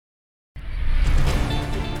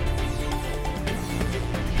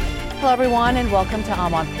Hello, everyone, and welcome to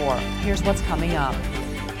Amanpour. Here's what's coming up.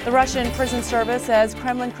 The Russian prison service says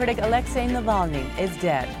Kremlin critic Alexei Navalny is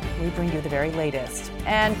dead. We bring you the very latest.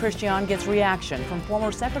 And Christian gets reaction from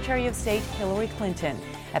former Secretary of State Hillary Clinton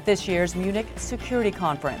at this year's Munich Security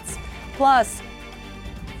Conference. Plus,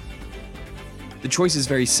 the choice is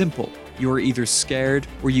very simple. You are either scared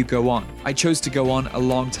or you go on. I chose to go on a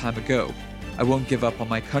long time ago. I won't give up on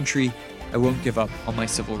my country. I won't give up on my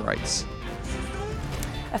civil rights.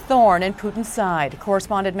 a thorn in Putin's side.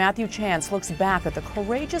 Correspondent Matthew Chance looks back at the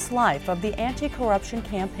courageous life of the anti-corruption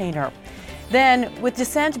campaigner. Then, with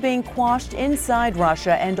dissent being quashed inside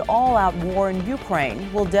Russia and all-out war in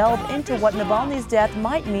Ukraine, we'll delve into what Navalny's death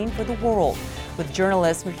might mean for the world with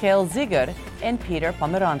journalists Mikhail Ziger and Peter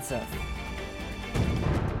Pomerantsev.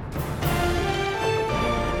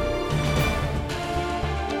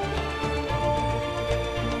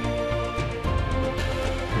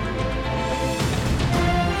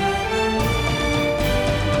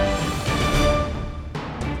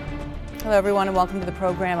 Hello, everyone, and welcome to the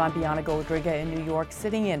program. I'm Bianca Goldriga in New York,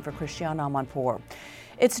 sitting in for Christian Amanpour.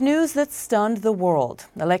 It's news that stunned the world.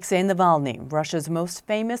 Alexei Navalny, Russia's most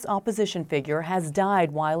famous opposition figure, has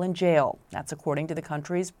died while in jail. That's according to the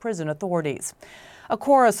country's prison authorities. A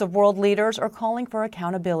chorus of world leaders are calling for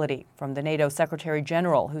accountability, from the NATO Secretary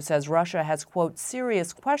General, who says Russia has, quote,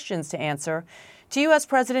 serious questions to answer, to U.S.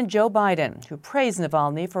 President Joe Biden, who praised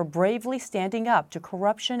Navalny for bravely standing up to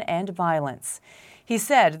corruption and violence. He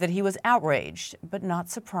said that he was outraged, but not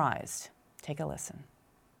surprised. Take a listen.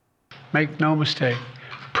 Make no mistake,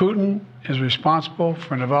 Putin is responsible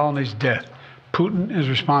for Navalny's death. Putin is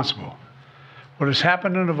responsible. What has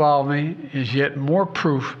happened to Navalny is yet more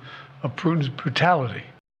proof of Putin's brutality.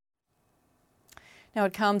 Now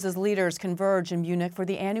it comes as leaders converge in Munich for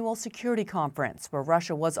the annual security conference, where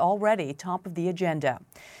Russia was already top of the agenda.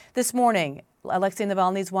 This morning, Alexei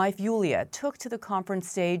Navalny's wife, Yulia, took to the conference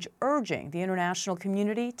stage, urging the international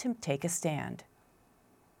community to take a stand.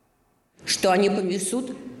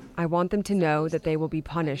 I want them to know that they will be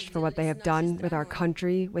punished for what they have done with our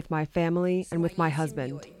country, with my family, and with my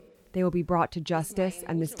husband. They will be brought to justice,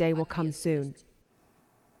 and this day will come soon.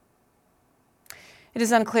 It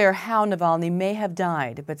is unclear how Navalny may have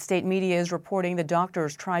died, but state media is reporting the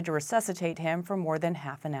doctors tried to resuscitate him for more than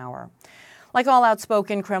half an hour. Like all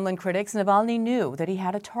outspoken Kremlin critics, Navalny knew that he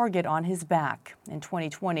had a target on his back. In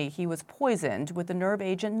 2020, he was poisoned with the nerve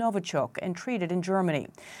agent Novichok and treated in Germany.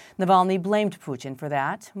 Navalny blamed Putin for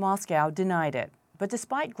that. Moscow denied it. But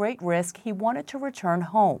despite great risk, he wanted to return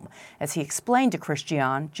home, as he explained to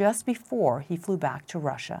Christian just before he flew back to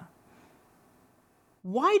Russia.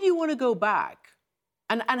 Why do you want to go back?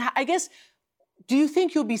 And I guess, do you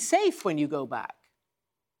think you'll be safe when you go back?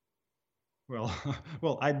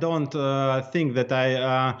 Well, I don't think that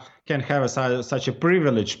I can have such a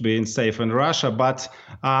privilege being safe in Russia, but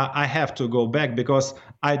I have to go back because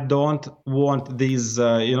I don't want these,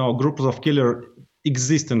 groups of killers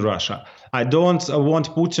exist in Russia. I don't want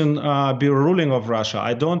Putin be ruling of Russia.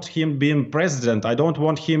 I don't want him being president. I don't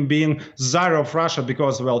want him being Tsar of Russia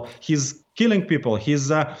because, he's killing people. He's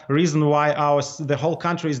the reason why the whole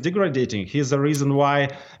country is degrading. He's the reason why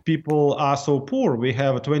people are so poor. We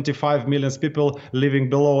have 25 million people living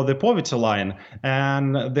below the poverty line.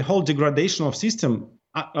 And the whole degradation of system,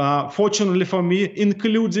 fortunately for me,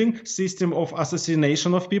 including system of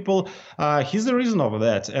assassination of people, he's the reason of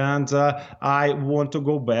that. And I want to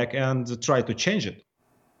go back and try to change it.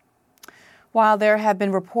 While there have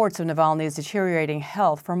been reports of Navalny's deteriorating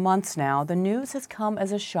health for months now, the news has come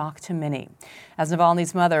as a shock to many. As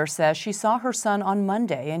Navalny's mother says, she saw her son on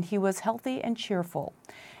Monday and he was healthy and cheerful.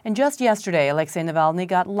 And just yesterday, Alexei Navalny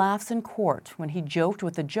got laughs in court when he joked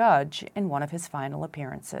with the judge in one of his final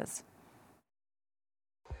appearances.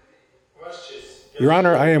 Your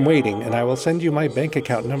Honor, I am waiting, and I will send you my bank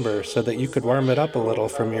account number so that you could warm it up a little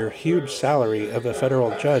from your huge salary of a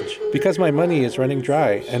federal judge. Because my money is running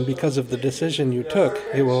dry, and because of the decision you took,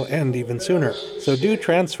 it will end even sooner. So do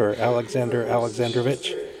transfer, Alexander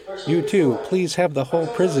Alexandrovich. You too, please have the whole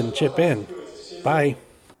prison chip in. Bye.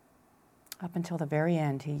 Up until the very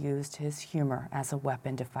end, he used his humor as a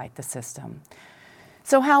weapon to fight the system.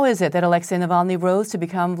 So how is it that Alexei Navalny rose to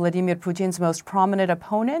become Vladimir Putin's most prominent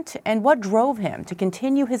opponent? And what drove him to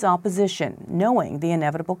continue his opposition, knowing the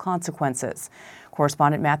inevitable consequences?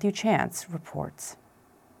 Correspondent Matthew Chance reports.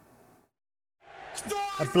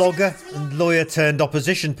 A blogger and lawyer turned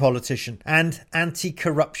opposition politician and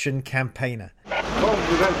anti-corruption campaigner.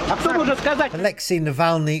 Alexei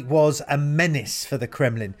Navalny was a menace for the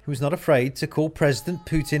Kremlin, who was not afraid to call President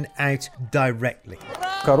Putin out directly.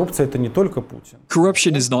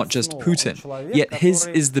 Corruption is not just Putin, yet his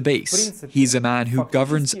is the base. He's a man who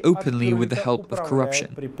governs openly with the help of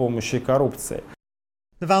corruption.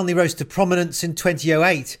 Navalny rose to prominence in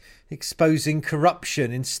 2008, exposing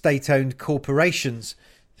corruption in state-owned corporations.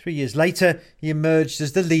 3 years later, he emerged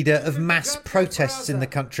as the leader of mass protests in the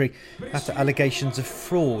country after allegations of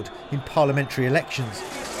fraud in parliamentary elections.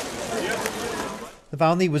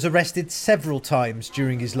 Navalny was arrested several times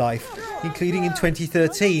during his life, including in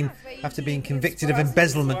 2013 after being convicted of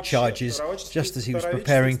embezzlement charges just as he was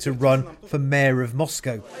preparing to run for mayor of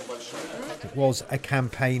Moscow. It was a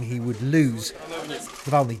campaign he would lose.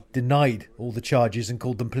 Navalny denied all the charges and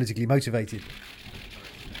called them politically motivated.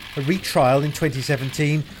 A retrial in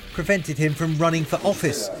 2017 prevented him from running for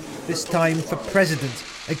office, this time for president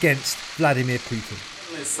against Vladimir Putin.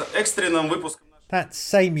 That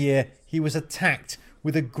same year, he was attacked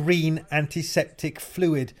with a green antiseptic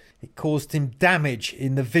fluid. It caused him damage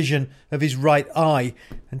in the vision of his right eye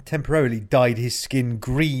and temporarily dyed his skin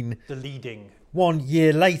green. Bleeding. 1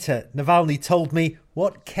 year later, Navalny told me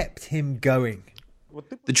what kept him going.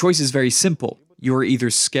 The choice is very simple. You are either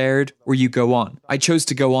scared or you go on. I chose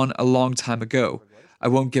to go on a long time ago. I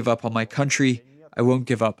won't give up on my country. I won't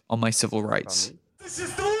give up on my civil rights.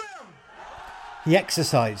 He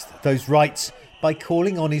exercised those rights by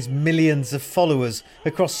calling on his millions of followers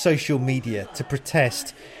across social media to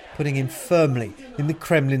protest, putting him firmly in the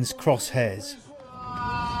Kremlin's crosshairs.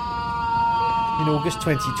 In August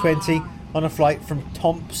 2020, on a flight from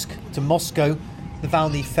Tomsk to Moscow,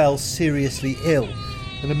 Navalny fell seriously ill.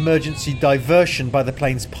 An emergency diversion by the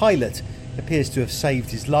plane's pilot appears to have saved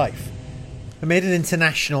his life. Amid an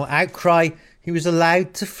international outcry, he was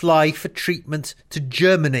allowed to fly for treatment to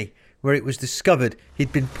Germany, where it was discovered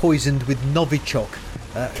he'd been poisoned with Novichok,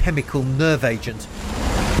 a chemical nerve agent.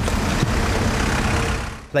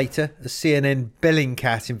 Later, a CNN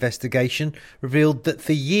Bellingcat investigation revealed that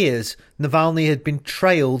for years Navalny had been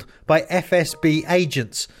trailed by FSB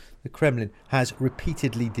agents. The Kremlin has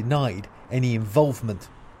repeatedly denied any involvement.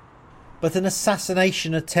 But an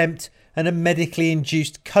assassination attempt and a medically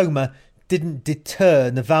induced coma didn't deter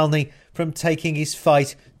Navalny from taking his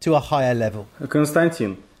fight to a higher level.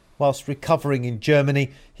 Konstantin. Whilst recovering in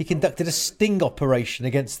Germany, he conducted a sting operation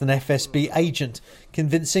against an FSB agent,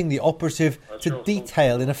 convincing the operative to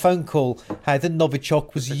detail in a phone call how the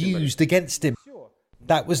Novichok was used against him.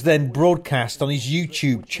 That was then broadcast on his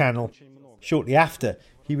YouTube channel. Shortly after,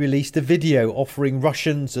 he released a video offering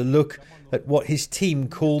Russians a look at what his team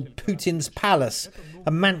called Putin's Palace,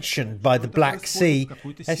 a mansion by the Black Sea,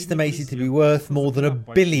 estimated to be worth more than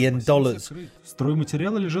 $1 billion.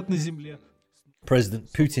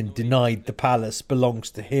 President Putin denied the palace belongs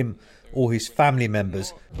to him or his family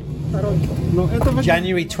members.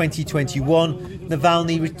 January 2021,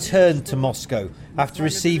 Navalny returned to Moscow after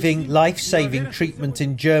receiving life-saving treatment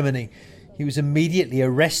in Germany. He was immediately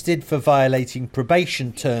arrested for violating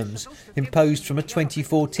probation terms imposed from a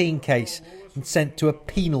 2014 case and sent to a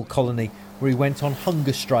penal colony where he went on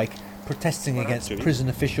hunger strike, protesting against prison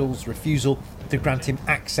officials' refusal to grant him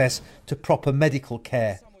access to proper medical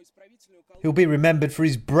care. He'll be remembered for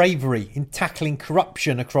his bravery in tackling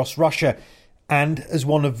corruption across Russia and as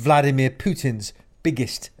one of Vladimir Putin's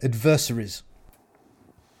biggest adversaries.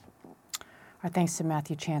 Our thanks to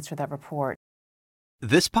Matthew Chance for that report.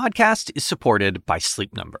 This podcast is supported by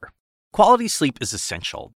Sleep Number. Quality sleep is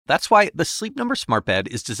essential. That's why the Sleep Number Smart Bed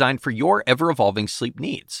is designed for your ever-evolving sleep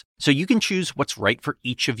needs, so you can choose what's right for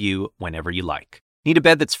each of you whenever you like. Need a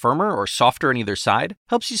bed that's firmer or softer on either side?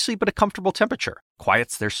 Helps you sleep at a comfortable temperature.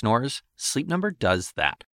 Quiets their snores? Sleep Number does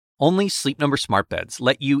that. Only Sleep Number smart beds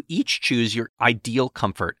let you each choose your ideal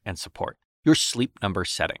comfort and support, your Sleep Number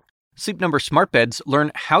setting. Sleep Number smart beds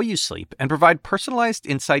learn how you sleep and provide personalized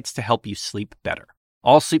insights to help you sleep better.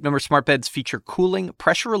 All Sleep Number smart beds feature cooling,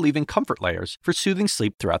 pressure-relieving comfort layers for soothing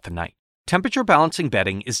sleep throughout the night. Temperature balancing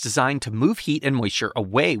bedding is designed to move heat and moisture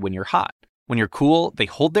away when you're hot. When you're cool, they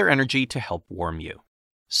hold their energy to help warm you.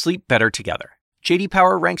 Sleep better together. J.D.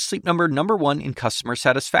 Power ranks Sleep Number #1 in customer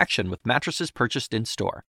satisfaction with mattresses purchased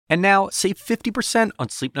in-store. And now, save 50% on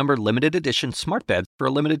Sleep Number limited edition smart beds for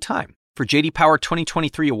a limited time. For J.D. Power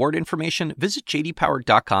 2023 award information, visit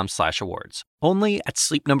jdpower.com/awards. Only at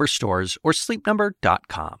Sleep Number stores or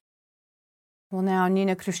sleepnumber.com. Well, now,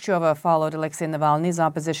 Nina Khrushcheva followed Alexei Navalny's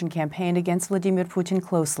opposition campaign against Vladimir Putin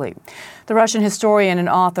closely. The Russian historian and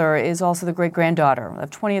author is also the great-granddaughter of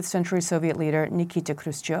 20th century Soviet leader Nikita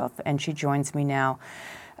Khrushchev, and she joins me now.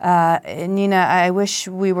 Nina, I wish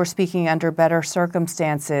we were speaking under better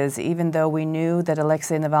circumstances. Even though we knew that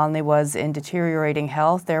Alexei Navalny was in deteriorating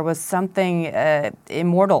health, there was something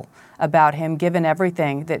immortal about him, given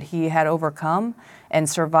everything that he had overcome and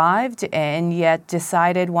survived, and yet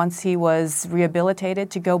decided once he was rehabilitated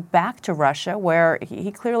to go back to Russia, where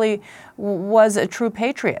he clearly was a true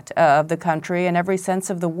patriot of the country in every sense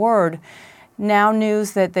of the word. Now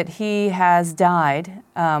news that he has died,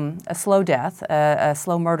 a slow death, a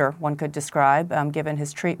slow murder, one could describe, given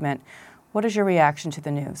his treatment. What is your reaction to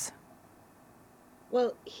the news?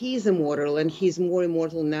 Well, he's immortal, and he's more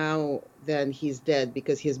immortal now than he's dead,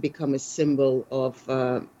 because he has become a symbol of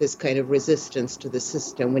this kind of resistance to the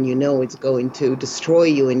system when you know it's going to destroy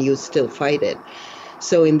you and you still fight it.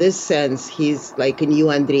 So in this sense, he's like a new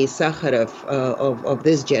Andrei Sakharov of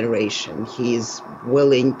this generation. He's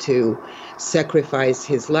willing to sacrifice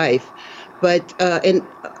his life. But and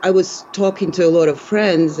I was talking to a lot of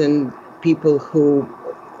friends and people who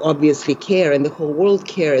obviously care, and the whole world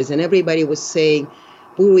cares, and everybody was saying,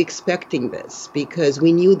 we were expecting this, because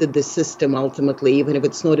we knew that the system ultimately, even if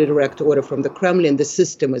it's not a direct order from the Kremlin, the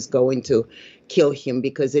system is going to kill him,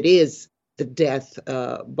 because it is the death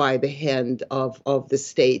by the hand of the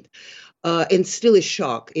state. And still a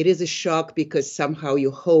shock. It is a shock, because somehow you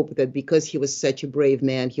hope that because he was such a brave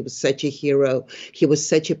man, he was such a hero, he was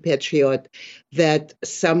such a patriot, that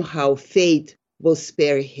somehow fate will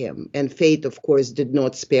spare him. And fate, of course, did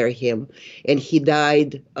not spare him. And he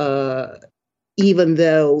died, even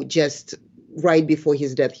though just right before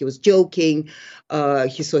his death, he was joking.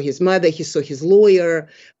 He saw his mother, he saw his lawyer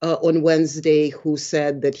on Wednesday, who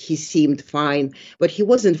said that he seemed fine, but he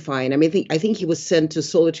wasn't fine. I mean, I think he was sent to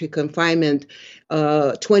solitary confinement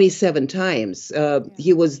 27 times.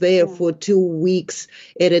 He was there for 2 weeks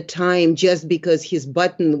at a time just because his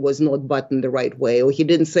button was not buttoned the right way, or he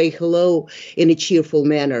didn't say hello in a cheerful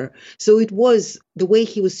manner. So it was, the way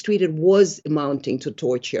he was treated was amounting to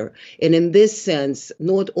torture. And in this sense,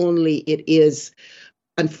 not only it is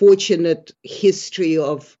unfortunate history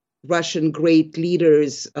of Russian great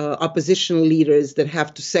leaders, oppositional leaders that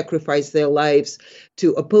have to sacrifice their lives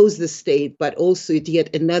to oppose the state, but also it's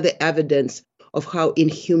yet another evidence of how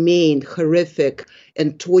inhumane, horrific,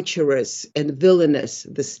 and torturous and villainous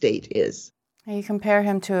the state is. You compare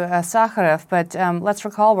him to Sakharov, but let's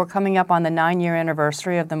recall we're coming up on the 9-year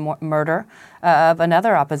anniversary of the murder of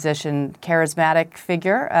another opposition charismatic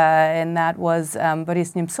figure, and that was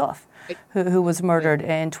Boris Nemtsov, who was murdered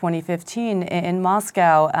in 2015 in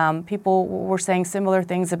Moscow. People were saying similar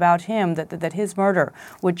things about him, that his murder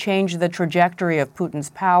would change the trajectory of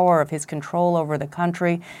Putin's power, of his control over the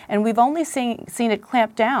country, and we've only seen it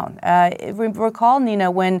clamp down. Recall,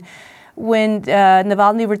 Nina, when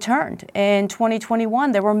Navalny returned in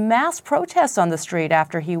 2021, there were mass protests on the street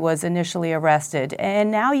after he was initially arrested.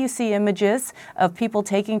 And now you see images of people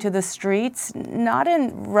taking to the streets, not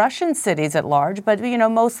in Russian cities at large, but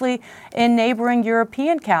mostly in neighboring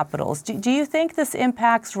European capitals. Do you think this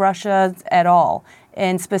impacts Russia at all,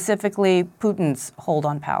 and specifically Putin's hold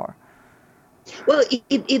on power? Well,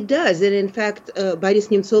 it does. And in fact, Boris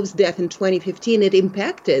Nemtsov's death in 2015, it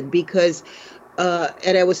impacted because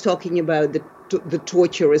and I was talking about the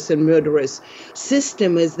torturous and murderous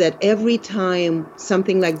system, is that every time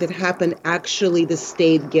something like that happened, actually the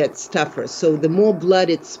state gets tougher. So the more blood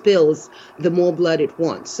it spills, the more blood it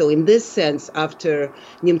wants. So in this sense, after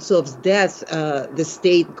Nemtsov's death, the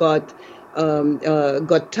state got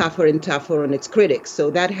tougher and tougher on its critics. So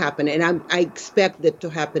that happened, and I expect that to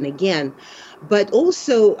happen again. But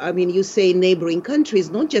also, I mean, you say neighboring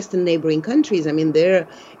countries, not just in neighboring countries. I mean, there are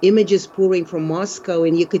images pouring from Moscow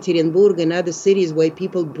and Yekaterinburg and other cities where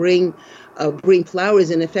people bring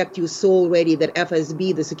flowers. In effect, you saw already that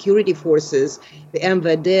FSB, the security forces, the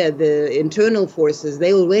MVD, the internal forces,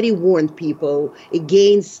 they already warned people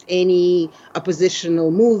against any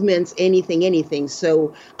oppositional movements, anything.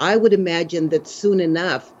 So I would imagine that soon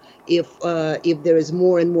enough, if there is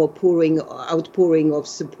more and more outpouring of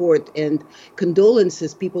support and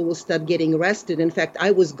condolences, people will start getting arrested. In fact,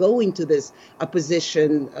 I was going to this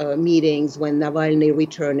opposition meetings when Navalny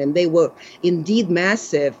returned, and they were indeed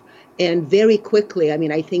massive. And very quickly, I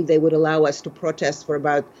mean, I think they would allow us to protest for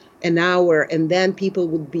about an hour, and then people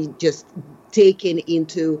would be just taken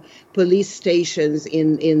into police stations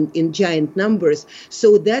in giant numbers.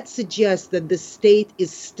 So that suggests that the state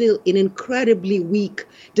is still incredibly weak,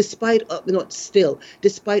 despite all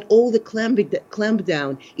the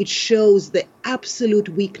clampdown. It shows the absolute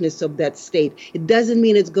weakness of that state. It doesn't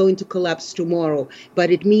mean it's going to collapse tomorrow,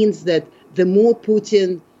 but it means that the more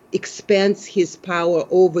Putin expands his power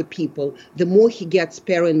over people, the more he gets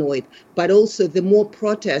paranoid, but also the more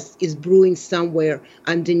protest is brewing somewhere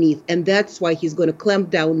underneath. And that's why he's going to clamp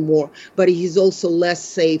down more, but he's also less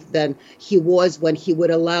safe than he was when he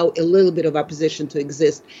would allow a little bit of opposition to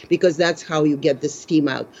exist, because that's how you get the steam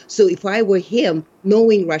out. So if I were him,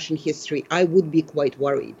 knowing Russian history, I would be quite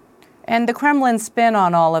worried. And the Kremlin spin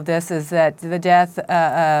on all of this is that the death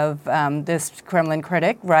of this Kremlin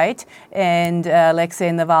critic, right, and Alexei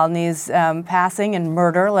Navalny's passing and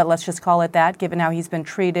murder, let's just call it that, given how he's been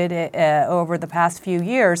treated over the past few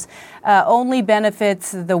years, only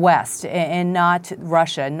benefits the West and not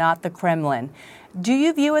Russia, not the Kremlin. Do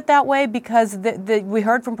you view it that way? Because we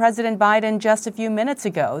heard from President Biden just a few minutes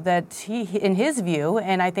ago that he, in his view,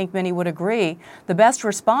 and I think many would agree, the best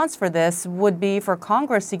response for this would be for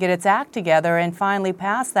Congress to get its act together and finally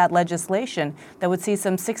pass that legislation that would see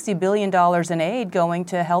some $60 billion in aid going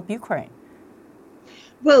to help Ukraine.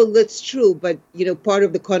 Well, that's true, but part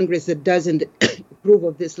of the Congress that doesn't approve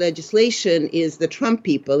of this legislation is the Trump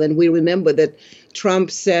people, and we remember that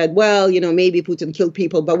Trump said, well, maybe Putin killed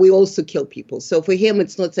people, but we also kill people. So for him,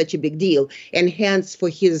 it's not such a big deal, and hence for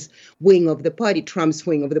his wing of the party, Trump's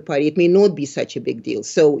wing of the party, it may not be such a big deal.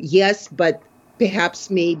 So yes, but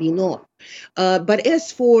perhaps maybe not. But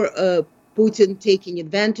as for Putin taking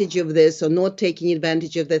advantage of this or not taking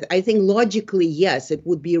advantage of that, I think logically, yes, it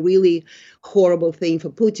would be a really horrible thing for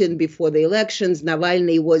Putin before the elections.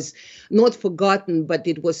 Navalny was not forgotten, but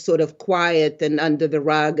it was sort of quiet and under the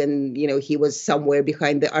rug. And, he was somewhere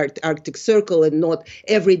behind the Arctic Circle, and not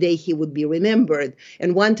every day he would be remembered.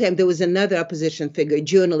 And one time there was another opposition figure,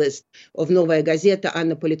 journalist of Novaya Gazeta,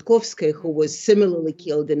 Anna Politkovskaya, who was similarly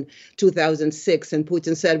killed in 2006. And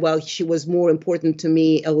Putin said, well, she was more important to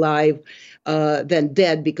me alive than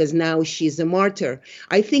dead, because now she's a martyr.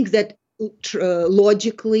 I think that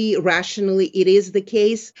logically, rationally, it is the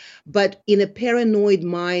case, but in a paranoid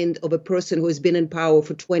mind of a person who has been in power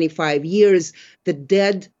for 25 years, the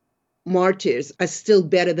dead martyrs are still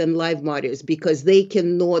better than live martyrs, because they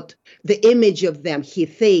cannot, the image of them, he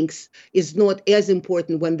thinks, is not as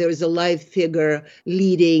important when there is a live figure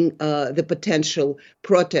leading the potential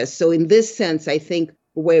protest. So in this sense, I think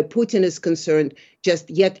where Putin is concerned, just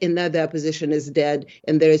yet another opposition is dead,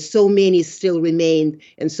 and there are so many still remain.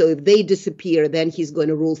 And so if they disappear, then he's going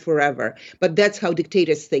to rule forever. But that's how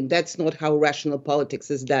dictators think. That's not how rational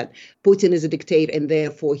politics is done. Putin is a dictator, and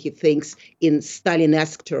therefore he thinks in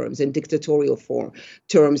Stalinesque terms, in dictatorial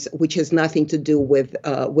terms, which has nothing to do with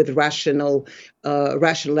rational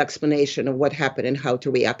explanation of what happened and how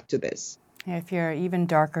to react to this. If you're even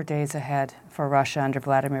darker days ahead for Russia under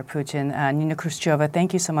Vladimir Putin. Nina Khrushcheva,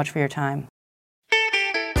 thank you so much for your time.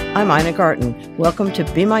 I'm Ina Garten. Welcome to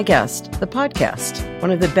Be My Guest, the podcast. One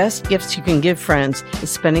of the best gifts you can give friends is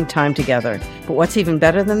spending time together. But what's even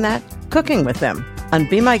better than that? Cooking with them. On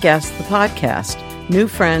Be My Guest, the podcast, new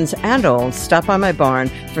friends and old stop by my barn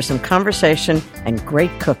for some conversation and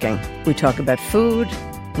great cooking. We talk about food,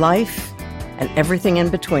 life, and everything in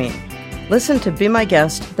between. Listen to Be My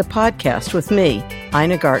Guest, the podcast with me,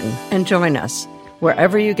 Ina Garten, and join us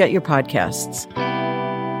wherever you get your podcasts.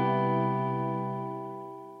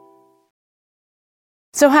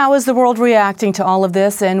 So how is the world reacting to all of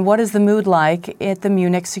this, and what is the mood like at the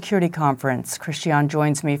Munich Security Conference? Christian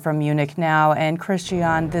joins me from Munich now. And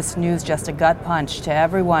Christian, this news just a gut punch to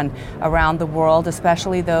everyone around the world,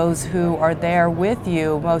 especially those who are there with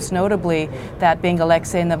you, most notably that being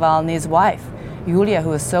Alexei Navalny's wife, Yulia,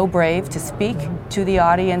 who is so brave to speak to the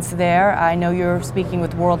audience there. I know you're speaking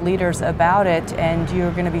with world leaders about it, and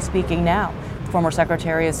you're going to be speaking now, former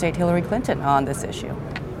Secretary of State Hillary Clinton, on this issue.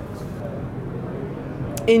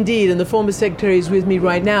 Indeed, and the former secretary is with me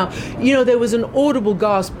right now. There was an audible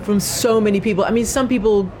gasp from so many people. I mean, some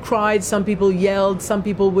people cried, some people yelled, some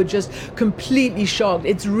people were just completely shocked.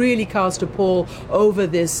 It's really cast a pall over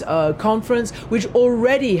this conference, which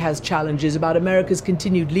already has challenges about America's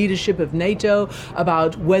continued leadership of NATO,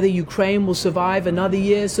 about whether Ukraine will survive another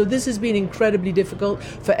year. So this has been incredibly difficult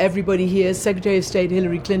for everybody here. Secretary of State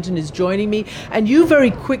Hillary Clinton is joining me. And you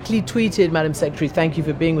very quickly tweeted, Madam Secretary, thank you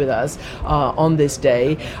for being with us on this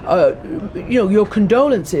day, your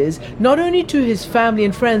condolences, not only to his family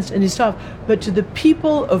and friends and his staff, but to the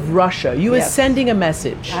people of Russia. You were sending a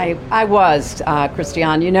message. I was,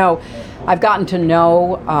 Christian. I've gotten to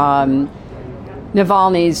know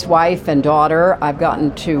Navalny's wife and daughter. I've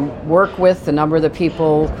gotten to work with a number of the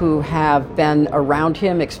people who have been around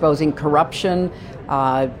him, exposing corruption,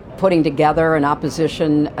 putting together an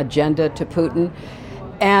opposition agenda to Putin.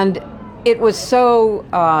 And It was so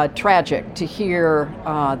tragic to hear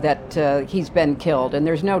that he's been killed, and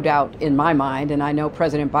there's no doubt in my mind, and I know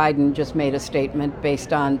President Biden just made a statement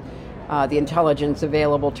based on the intelligence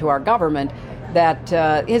available to our government,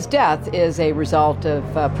 that his death is a result of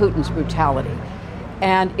Putin's brutality.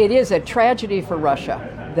 And it is a tragedy for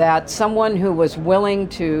Russia that someone who was willing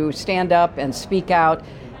to stand up and speak out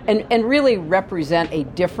and really represent a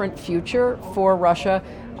different future for Russia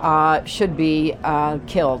should be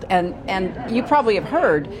killed. And you probably have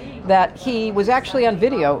heard that he was actually on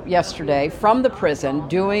video yesterday from the prison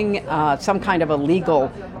doing some kind of a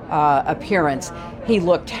legal appearance. He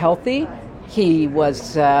looked healthy. He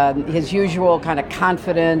was his usual kind of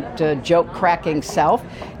confident, joke-cracking self.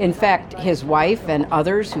 In fact, his wife and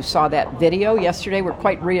others who saw that video yesterday were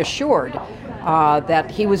quite reassured that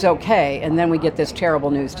he was okay. And then we get this terrible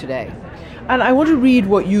news today. And I want to read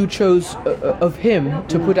what you chose of him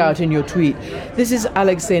to put out in your tweet. This is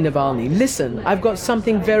Alexei Navalny. Listen, I've got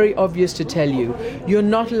something very obvious to tell you. You're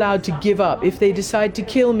not allowed to give up. If they decide to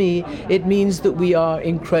kill me, it means that we are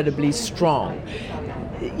incredibly strong.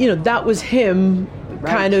 You know, that was him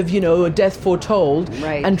kind of, a death foretold,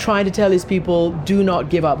 and trying to tell his people, do not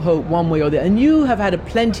give up hope one way or the other. And you have had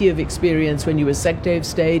plenty of experience when you were Secretary of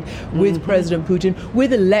State with President Putin,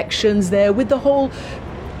 with elections there, with the whole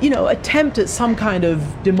attempt at some kind of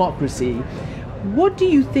democracy. What do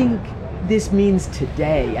you think this means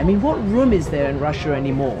today? I mean, what room is there in Russia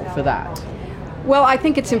anymore for that? Well, I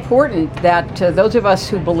think it's important that those of us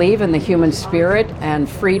who believe in the human spirit and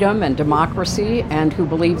freedom and democracy, and who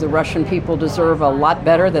believe the Russian people deserve a lot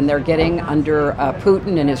better than they're getting under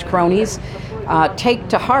Putin and his cronies, take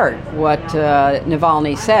to heart what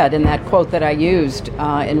Navalny said in that quote that I used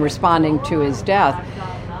in responding to his death.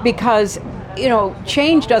 Because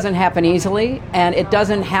change doesn't happen easily, and it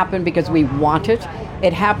doesn't happen because we want it.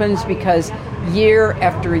 It happens because year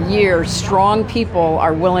after year, strong people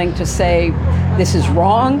are willing to say, this is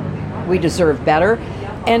wrong, we deserve better.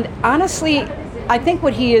 And honestly, I think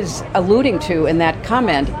what he is alluding to in that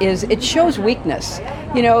comment is it shows weakness.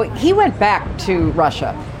 He went back to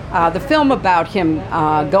Russia. The film about him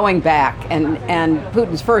going back and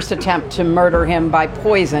Putin's first attempt to murder him by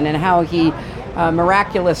poison, and how he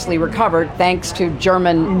miraculously recovered thanks to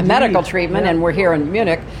German medical treatment, and we're here in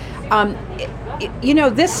Munich.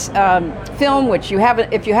 This film, which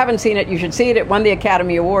if you haven't seen it, you should see it. It won the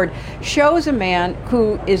Academy Award. Shows a man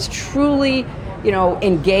who is truly,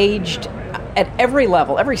 engaged at every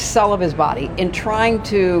level, every cell of his body, in trying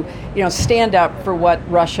to, stand up for what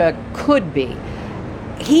Russia could be.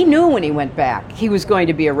 He knew when he went back he was going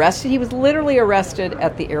to be arrested. He was literally arrested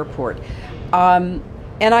at the airport, and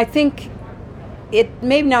I think it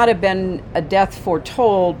may not have been a death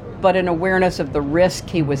foretold, but an awareness of the risk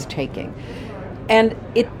he was taking. And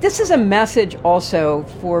this is a message also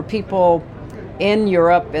for people in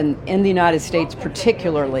Europe and in the United States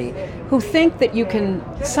particularly, who think that you can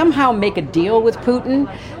somehow make a deal with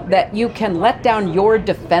Putin, that you can let down your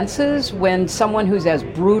defenses when someone who's as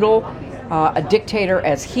brutal a dictator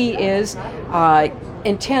as he is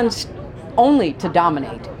intends only to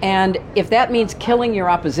dominate. And if that means killing your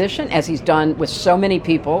opposition, as he's done with so many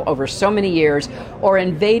people over so many years, or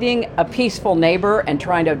invading a peaceful neighbor and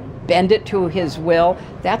trying to bend it to his will,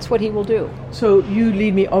 that's what he will do. So you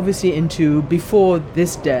lead me obviously into, before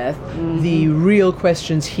this death, the real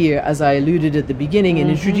questions here, as I alluded at the beginning in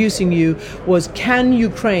introducing you, was, can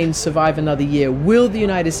Ukraine survive another year? Will the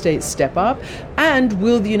United States step up? And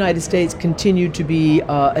will the United States continue to be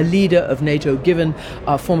a leader of NATO, given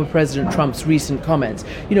former President Trump's recent comments?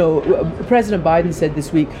 President Biden said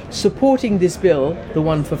this week, supporting this bill, the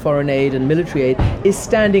one for foreign aid and military aid, is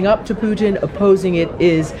standing up to Putin. Opposing it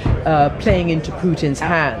is playing into Putin's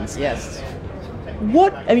hands. Yes.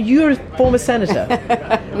 You're a former senator.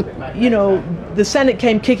 The Senate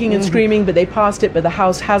came kicking and screaming, but they passed it, but the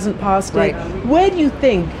House hasn't passed it. Where do you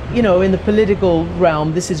think, in the political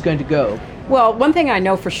realm, this is going to go? Well, one thing I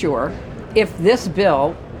know for sure, if this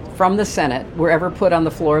bill from the Senate were ever put on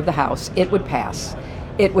the floor of the House, it would pass.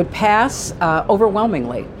 It would pass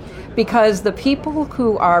overwhelmingly. Because the people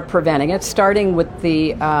who are preventing it, starting with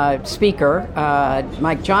the Speaker,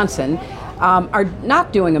 Mike Johnson, are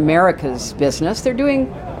not doing America's business. They're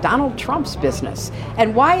doing Donald Trump's business.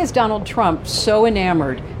 And why is Donald Trump so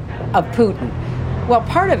enamored of Putin? Well,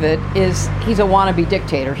 part of it is he's a wannabe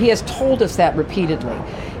dictator. He has told us that repeatedly.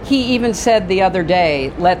 He even said the other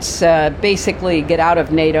day, let's basically get out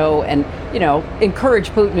of NATO and, encourage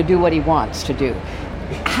Putin to do what he wants to do.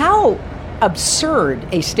 How absurd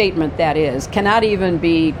a statement that is cannot even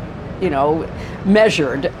be,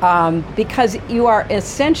 measured, because you are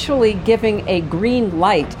essentially giving a green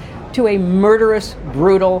light to a murderous,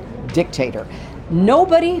 brutal dictator.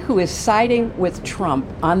 Nobody who is siding with Trump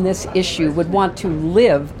on this issue would want to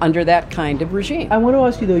live under that kind of regime. I want to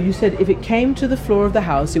ask you, though, you said if it came to the floor of the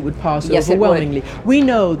House, it would pass overwhelmingly. It would. We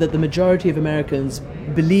know that the majority of Americans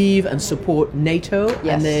believe and support NATO,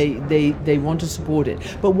 Yes. and they want to support it.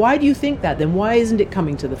 But why do you think that? Then why isn't it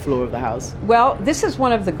coming to the floor of the House? Well, this is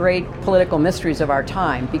one of the great political mysteries of our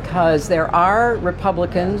time, because there are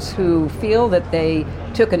Republicans who feel that they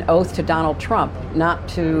took an oath to Donald Trump, not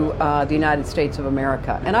to the United States of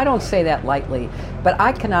America. And I don't say that lightly, but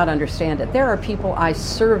I cannot understand it. There are people I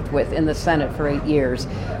served with in the Senate for 8 years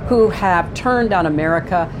who have turned on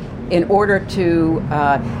America in order to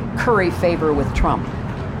curry favor with Trump.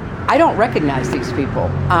 I don't recognize these people.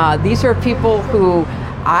 These are people who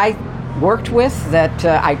I worked with, that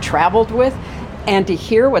I traveled with, and to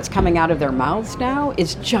hear what's coming out of their mouths now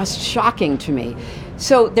is just shocking to me.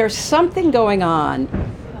 So there's something going on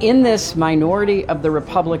in this minority of the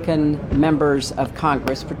Republican members of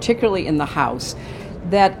Congress, particularly in the House,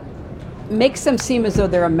 that makes them seem as though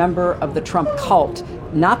they're a member of the Trump cult,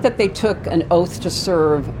 not that they took an oath to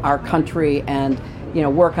serve our country and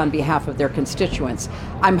work on behalf of their constituents.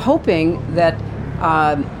 I'm hoping that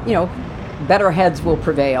better heads will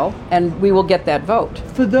prevail and we will get that vote.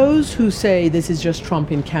 For those who say this is just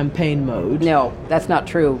Trump in campaign mode... No, that's not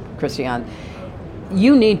true, Christiane.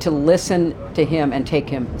 You need to listen to him and take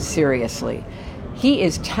him seriously. He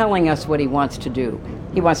is telling us what he wants to do.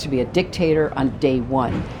 He wants to be a dictator on day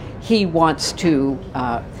one. He wants to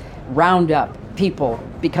round up people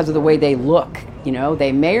because of the way they look.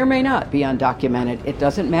 They may or may not be undocumented. It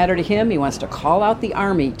doesn't matter to him. He wants to call out the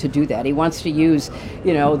army to do that. He wants to use,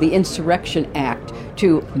 the Insurrection Act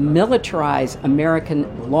to militarize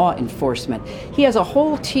American law enforcement. He has a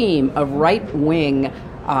whole team of right-wing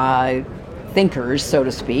thinkers, so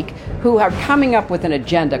to speak, who are coming up with an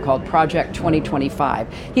agenda called Project 2025.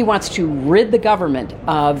 He wants to rid the government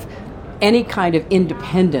of any kind of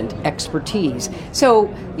independent expertise. So,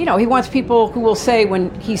 he wants people who will say,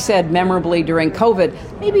 when he said memorably during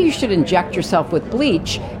COVID, maybe you should inject yourself with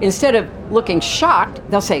bleach, instead of looking shocked,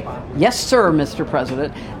 they'll say, yes, sir, Mr.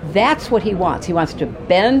 President. That's what he wants. He wants to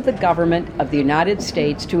bend the government of the United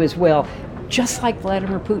States to his will, just like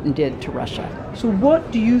Vladimir Putin did to Russia. So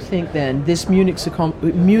what do you think then this Munich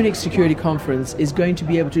Security Conference is going to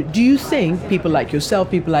be able to... Do you think people like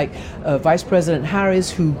yourself, people like Vice President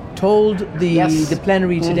Harris, who told the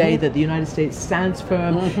plenary today that the United States stands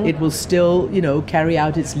firm, it will still, carry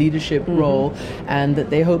out its leadership role, and that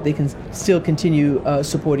they hope they can still continue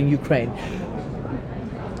supporting Ukraine.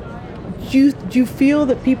 Do you feel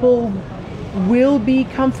that people will be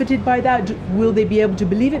comforted by that? Will they be able to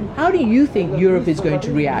believe it? How do you think Europe is going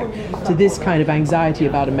to react to this kind of anxiety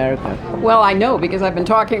about America? Well, I know, because I've been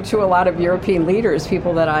talking to a lot of European leaders,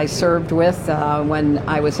 people that I served with when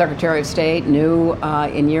I was Secretary of State, knew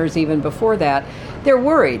in years even before that. They're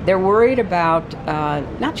worried. They're worried about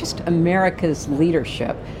not just America's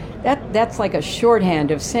leadership. That's like a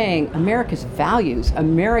shorthand of saying America's values,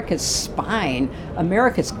 America's spine,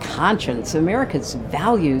 America's conscience, America's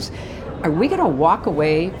values. Are we going to walk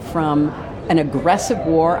away from an aggressive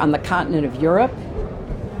war on the continent of Europe?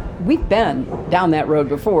 We've been down that road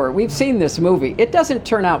before. We've seen this movie. It doesn't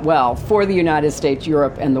turn out well for the United States,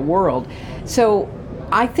 Europe, and the world. So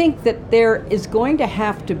I think that there is going to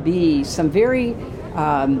have to be some very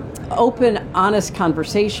open, honest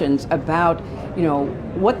conversations about,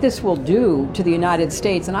 what this will do to the United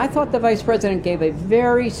States. And I thought the Vice President gave a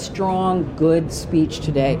very strong, good speech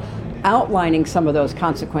today, outlining some of those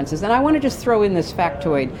consequences. And I want to just throw in this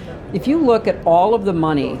factoid. If you look at all of the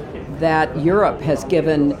money that Europe has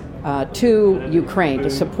given to Ukraine to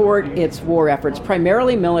support its war efforts,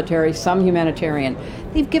 primarily military, some humanitarian,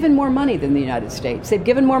 they've given more money than the United States. They've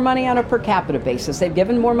given more money on a per capita basis. They've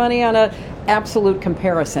given more money on an absolute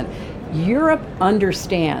comparison. Europe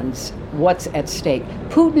understands what's at stake.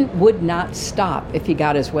 Putin would not stop if he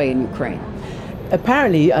got his way in Ukraine.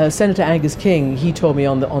 Apparently, Senator Angus King, he told me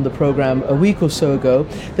on the program a week or so ago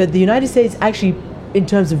that the United States actually, in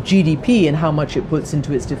terms of GDP and how much it puts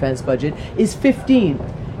into its defense budget, is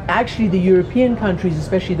 15th. Actually, the European countries,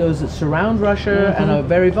 especially those that surround Russia and are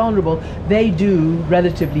very vulnerable, they do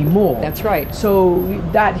relatively more. That's right. So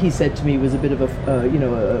that, he said to me, was a bit of a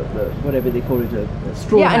whatever they call it, a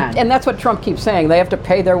straw man. And that's what Trump keeps saying. They have to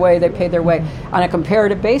pay their way. They pay their way. On a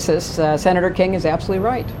comparative basis, Senator King is absolutely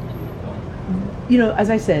right. as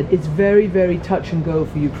I said, it's very, very touch and go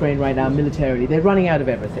for Ukraine right now militarily. They're running out of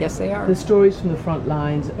everything. Yes, they are. The stories from the front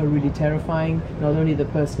lines are really terrifying. Not only the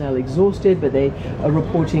personnel exhausted, but they are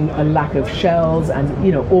reporting a lack of shells and,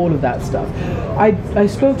 all of that stuff. I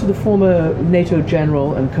spoke to the former NATO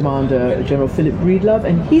general and commander, General Philip Breedlove,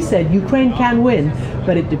 and he said Ukraine can win,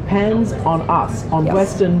 but it depends on us, on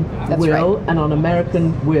Western will, and on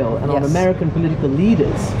American will, and on American political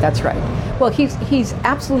leaders. That's right. Well, he's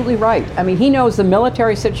absolutely right. I mean, he knows the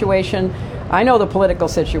military situation. I know the political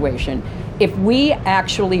situation. If we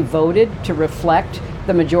actually voted to reflect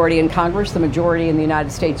the majority in Congress, the majority in the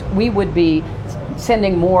United States, we would be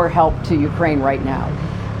sending more help to Ukraine right now.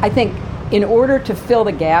 I think in order to fill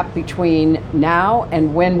the gap between now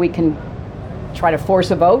and when we can try to force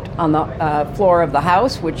a vote on the floor of the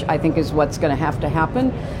House, which I think is what's going to have to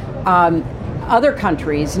happen, other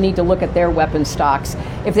countries need to look at their weapon stocks.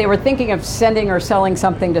 If they were thinking of sending or selling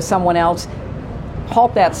something to someone else,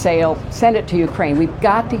 halt that sale, send it to Ukraine. We've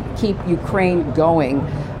got to keep Ukraine going,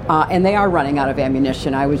 and they are running out of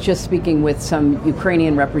ammunition. I was just speaking with some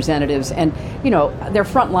Ukrainian representatives, and their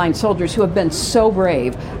frontline soldiers who have been so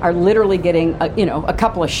brave are literally getting a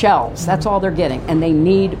couple of shells. That's all they're getting, and they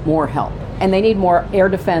need more help. And they need more air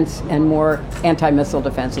defense and more anti-missile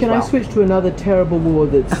defense as well. Can I switch to another terrible war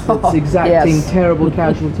that's exacting terrible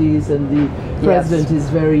casualties, and the president is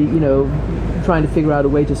very, trying to figure out a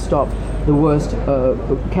way to stop the worst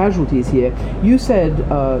casualties here. You said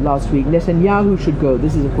last week Netanyahu should go.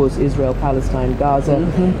 This is, of course, Israel, Palestine, Gaza.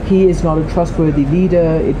 Mm-hmm. He is not a trustworthy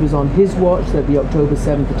leader. It was on his watch that the October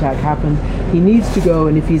 7th attack happened. He needs to go,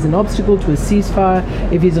 and if he's an obstacle to a ceasefire,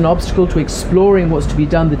 if he's an obstacle to exploring what's to be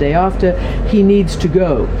done the day after, he needs to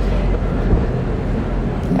go.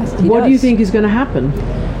 Yes, what do you think is going to happen?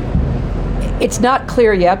 It's not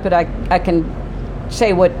clear yet, but I can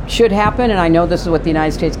say what should happen, and I know this is what the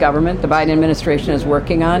United States government, the Biden administration, is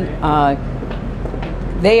working on.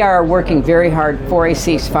 They are working very hard for a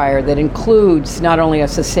ceasefire that includes not only a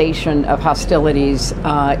cessation of hostilities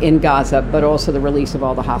in Gaza, but also the release of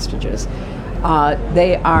all the hostages.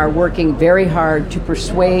 They are working very hard to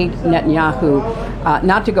persuade Netanyahu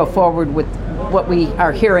not to go forward with what we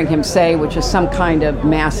are hearing him say, which is some kind of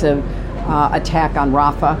massive attack on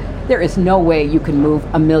Rafah. There is no way you can move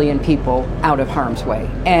 1 million people out of harm's way.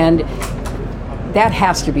 And that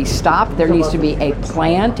has to be stopped. There needs to be a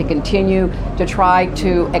plan to continue to try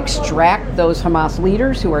to extract those Hamas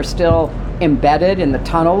leaders who are still embedded in the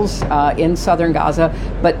tunnels in southern Gaza,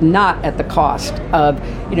 but not at the cost of,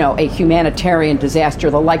 a humanitarian disaster,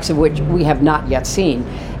 the likes of which we have not yet seen.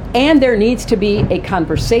 And there needs to be a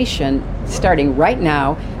conversation starting right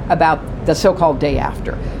now about the so-called day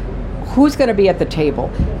after. Who's going to be at the table?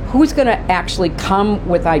 Who's going to actually come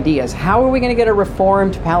with ideas? How are we going to get a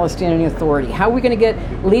reformed Palestinian Authority? How are we going to get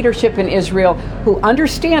leadership in Israel who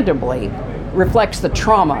understandably reflects the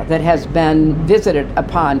trauma that has been visited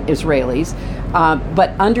upon Israelis, but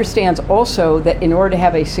understands also that in order to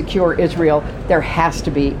have a secure Israel, there has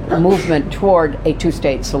to be a movement toward a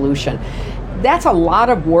two-state solution. That's a lot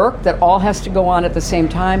of work that all has to go on at the same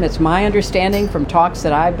time. It's my understanding from talks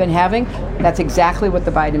that I've been having, that's exactly what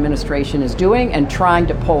the Biden administration is doing and trying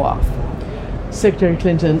to pull off. Secretary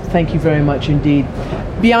Clinton, thank you very much indeed.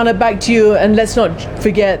 Biana, back to you, and let's not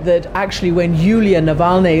forget that actually when Yulia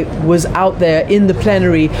Navalny was out there in the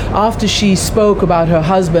plenary after she spoke about her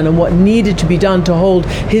husband and what needed to be done to hold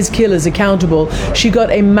his killers accountable, she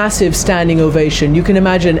got a massive standing ovation. You can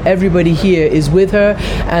imagine everybody here is with her,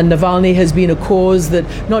 and Navalny has been a cause that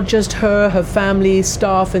not just her family,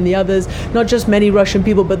 staff and the others, not just many Russian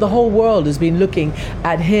people, but the whole world has been looking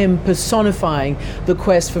at him personifying the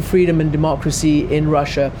quest for freedom and democracy in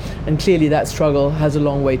Russia, and clearly that struggle has a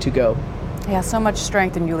long way to go. Yeah, so much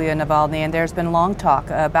strength in Yulia Navalny, and there's been long talk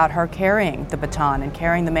about her carrying the baton and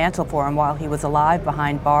carrying the mantle for him while he was alive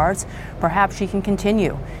behind bars. Perhaps she can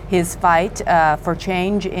continue his fight for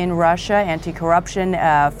change in Russia, anti-corruption,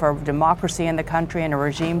 for democracy in the country, and a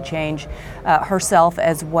regime change herself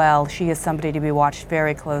as well. She is somebody to be watched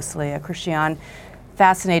very closely. Christian,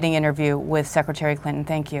 fascinating interview with Secretary Clinton.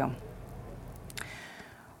 Thank you.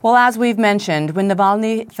 Well, as we've mentioned, when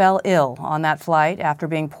Navalny fell ill on that flight after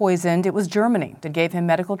being poisoned, it was Germany that gave him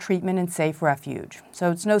medical treatment and safe refuge. So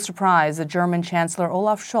it's no surprise that German Chancellor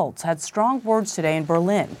Olaf Scholz had strong words today in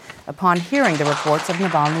Berlin upon hearing the reports of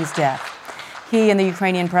Navalny's death. He and the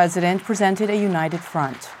Ukrainian president presented a united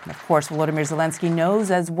front. Of course, Volodymyr Zelensky knows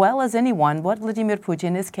as well as anyone what Vladimir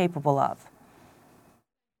Putin is capable of.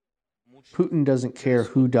 Putin doesn't care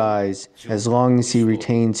who dies as long as he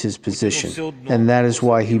retains his position, and that is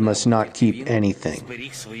why he must not keep anything.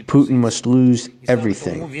 Putin must lose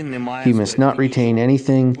everything. He must not retain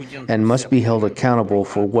anything and must be held accountable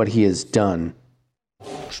for what he has done.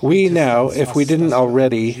 We now, if we didn't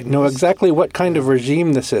already, know exactly what kind of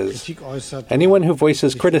regime this is. Anyone who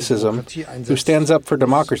voices criticism, who stands up for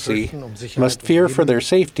democracy, must fear for their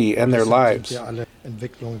safety and their lives.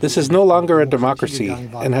 This is no longer a democracy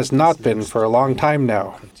and has not been for a long time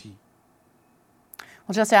now.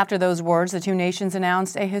 Well, just after those words, the two nations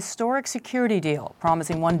announced a historic security deal,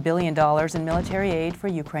 promising $1 billion in military aid for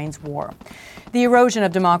Ukraine's war. The erosion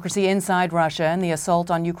of democracy inside Russia and the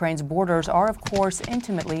assault on Ukraine's borders are, of course,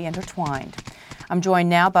 intimately intertwined. I'm joined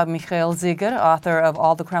now by Mikhail Zygar, author of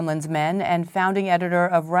All the Kremlin's Men and founding editor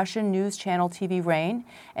of Russian news channel TV Rain,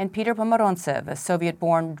 and Peter Pomorontsev, a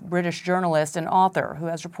Soviet-born British journalist and author who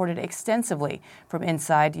has reported extensively from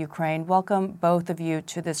inside Ukraine. Welcome, both of you,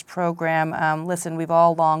 to this program. Listen, we've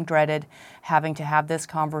all long dreaded having to have this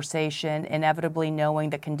conversation, inevitably knowing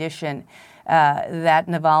the condition that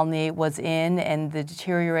Navalny was in and the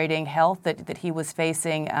deteriorating health that he was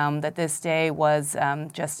facing, that this day was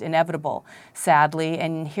just inevitable, sadly.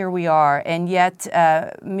 And here we are. And yet,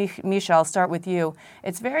 Misha, I'll start with you.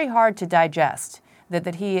 It's very hard to digest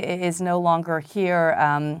that he is no longer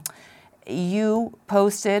here. You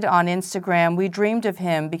posted on Instagram, "We dreamed of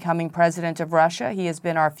him becoming president of Russia. He has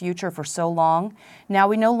been our future for so long. Now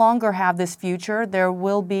we no longer have this future. There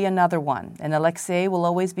will be another one. And Alexei will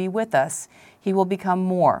always be with us. He will become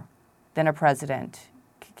more than a president."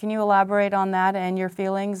 Can you elaborate on that and your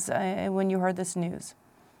feelings when you heard this news?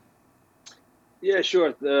 Yeah,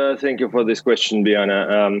 sure. Thank you for this question,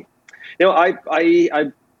 Biana.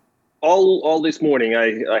 I all this morning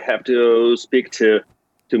I have to speak to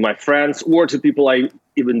my friends or to people I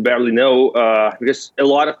even barely know, because a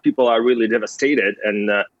lot of people are really devastated, and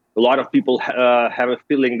a lot of people have a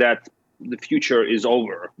feeling that the future is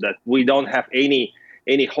over, that we don't have any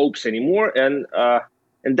hopes anymore, and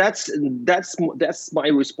that's my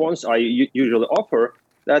response I usually offer.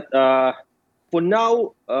 That for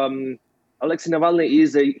now, Alexei Navalny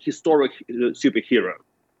is a historic superhero.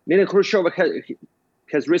 Nina Khrushcheva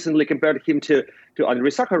has recently compared him to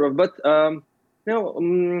Andrei Sakharov, but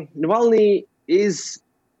Navalny is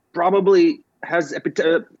probably has a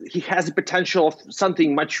potential of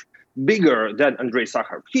something much bigger than Andrei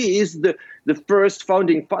Sakharov. He is the first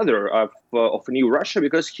founding father of new Russia,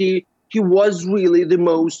 because he was really the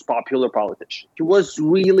most popular politician. He was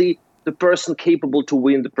really the person capable to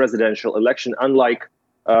win the presidential election, unlike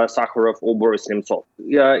Sakharov or Boris Nemtsov.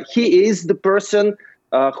 He is the person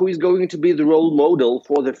who is going to be the role model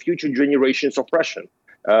for the future generations of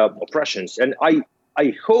Russians, and I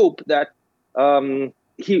hope that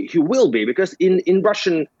he will be, because in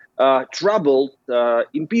Russian troubled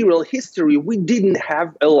imperial history, we didn't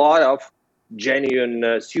have a lot of genuine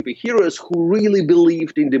superheroes who really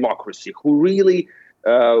believed in democracy, who really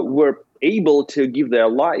were able to give their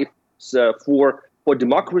lives for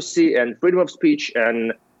democracy and freedom of speech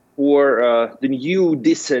and for the new,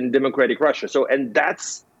 decent, democratic Russia. So, and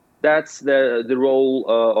that's the role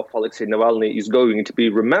of Alexei Navalny is going to be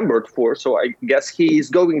remembered for. So I guess he is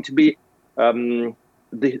going to be the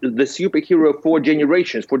superhero for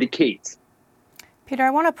generations, for decades. Peter, I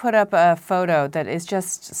want to put up a photo that is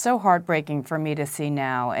just so heartbreaking for me to see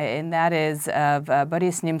now, and that is of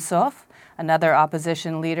Boris Nemtsov, another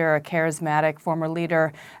opposition leader, a charismatic former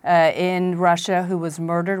leader in Russia who was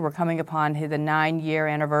murdered. We're coming upon the 9-year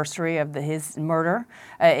anniversary of his murder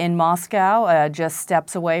in Moscow, just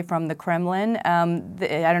steps away from the Kremlin.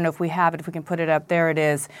 I don't know if we have it, if we can put it up. There it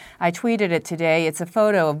is. I tweeted it today. It's a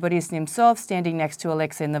photo of Boris Nemtsov standing next to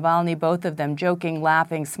Alexei Navalny, both of them joking,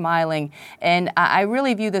 laughing, smiling. And I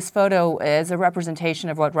really view this photo as a representation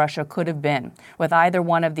of what Russia could have been with either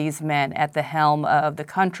one of these men at the helm of the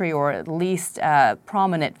country, or at least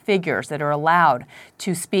prominent figures that are allowed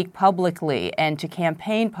to speak publicly and to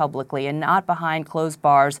campaign publicly, and not behind closed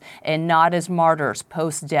bars, and not as martyrs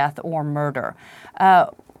post-death or murder.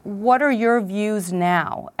 What are your views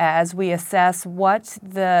now as we assess what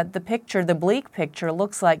the picture, the bleak picture,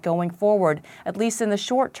 looks like going forward, at least in the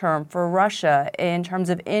short term for Russia, in terms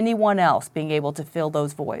of anyone else being able to fill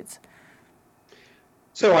those voids?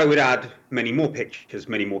 So I would add many more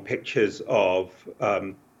pictures of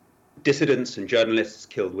dissidents and journalists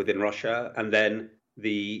killed within Russia, and then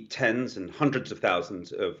the tens and hundreds of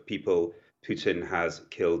thousands of people Putin has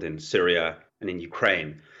killed in Syria and in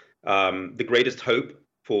Ukraine. The greatest hope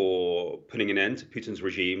for putting an end to Putin's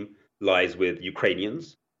regime lies with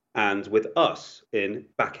Ukrainians and with us in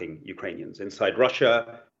backing Ukrainians. Inside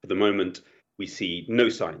Russia, for the moment, we see no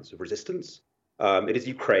signs of resistance. It is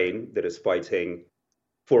Ukraine that is fighting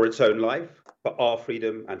for its own life, for our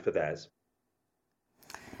freedom and for theirs.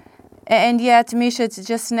 And yet, Misha, it's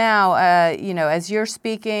just now, as you're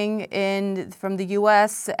speaking from the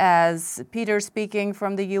U.S., as Peter's speaking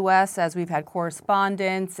from the U.S., as we've had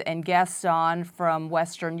correspondents and guests on from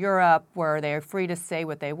Western Europe, where they're free to say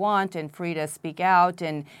what they want and free to speak out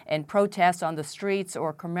and protest on the streets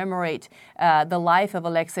or commemorate the life of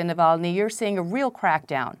Alexei Navalny, you're seeing a real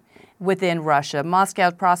crackdown within Russia. Moscow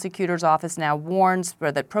prosecutor's office now warns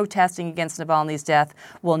that protesting against Navalny's death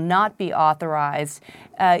will not be authorized.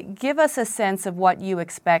 Give us a sense of what you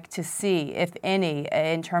expect to see, if any,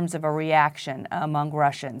 in terms of a reaction among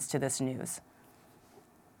Russians to this news.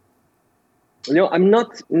 I'm not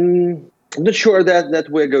sure that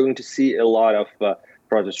we're going to see a lot of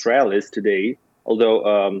protest rallies today,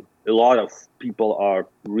 although a lot of people are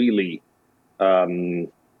really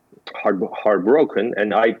heartbroken,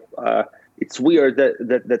 and it's weird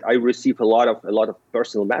that I receive a lot of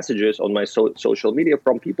personal messages on my social media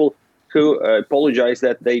from people who apologize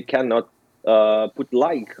that they cannot put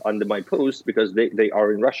like under my post because they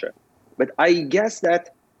are in Russia. But I guess that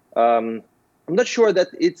I'm not sure that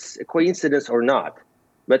it's a coincidence or not.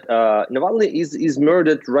 But Navalny is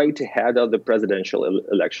murdered right ahead of the presidential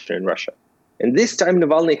election in Russia. And this time,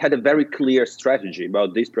 Navalny had a very clear strategy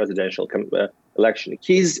about this presidential election.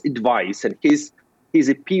 His advice and his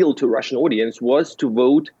appeal to Russian audience was to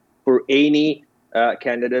vote for any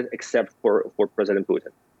candidate except for President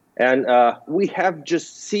Putin. And we have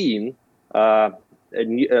just seen a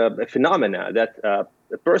phenomena that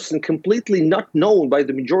a person completely not known by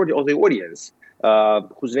the majority of the audience,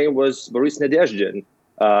 whose name was Boris Nadezhdin,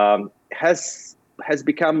 has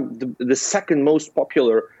become the second most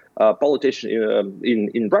popular politician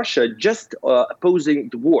in Russia, just opposing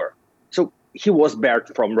the war. So he was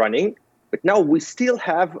barred from running, but now we still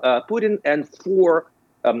have Putin and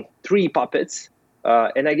three puppets,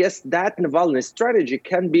 and I guess that Navalny strategy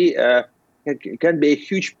can be a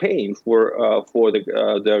huge pain for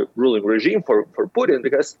the ruling regime, for Putin,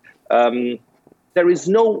 because there is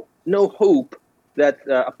no hope that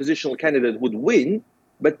oppositional candidate would win,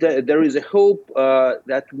 but there is a hope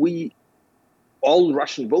that all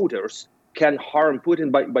Russian voters can harm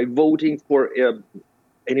Putin by voting for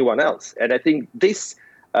anyone else. And I think this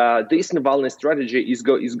Navalny strategy is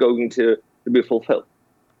going to be fulfilled.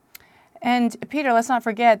 And Peter, let's not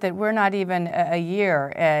forget that we're not even a year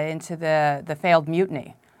into the failed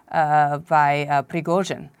mutiny by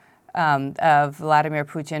Prigozhin, of Vladimir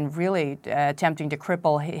Putin really attempting to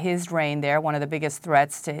cripple his reign there, one of the biggest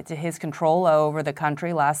threats to his control over the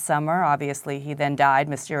country last summer. Obviously, he then died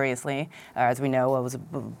mysteriously. As we know, it was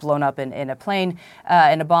blown up in a plane,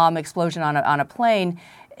 in a bomb explosion on a plane.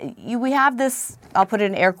 We have this, I'll put it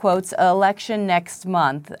in air quotes, election next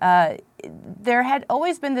month. There had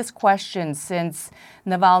always been this question since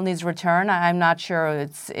Navalny's return. I'm not sure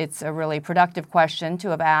it's a really productive question to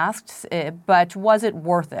have asked, but was it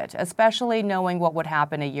worth it, especially knowing what would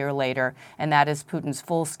happen a year later, and that is Putin's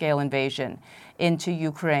full-scale invasion into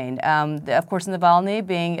Ukraine. Of course, Navalny,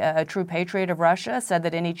 being a true patriot of Russia, said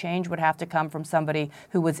that any change would have to come from somebody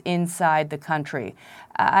who was inside the country.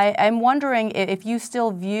 I'm wondering if you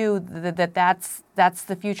still view that's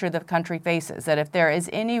the future the country faces, that if there is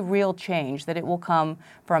any real change, that it will come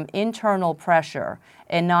from internal pressure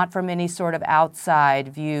and not from any sort of outside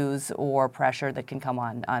views or pressure that can come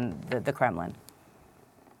on the Kremlin.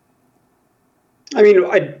 I mean,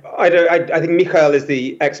 I think Mikhail is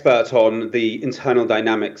the expert on the internal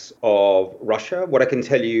dynamics of Russia. What I can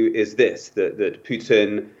tell you is this, that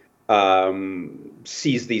Putin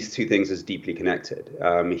sees these two things as deeply connected.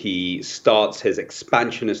 He starts his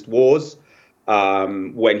expansionist wars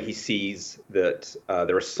when he sees that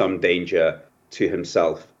there is some danger to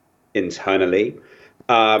himself internally.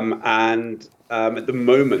 And at the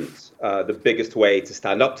moment, the biggest way to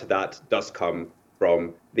stand up to that does come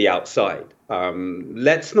from the outside.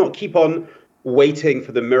 Let's not keep on waiting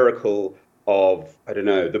for the miracle of,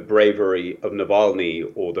 the bravery of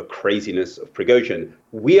Navalny or the craziness of Prigozhin.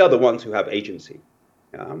 We are the ones who have agency.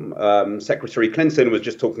 Secretary Clinton was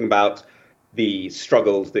just talking about the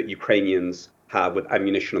struggles that Ukrainians have with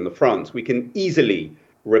ammunition on the front. We can easily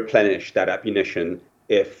replenish that ammunition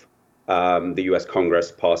if the US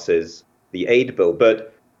Congress passes the aid bill.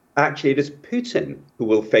 But actually, it is Putin who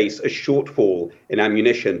will face a shortfall in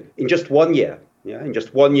ammunition in just 1 year. In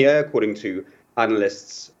just 1 year, according to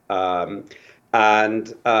analysts. And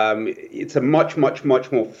it's a much, much,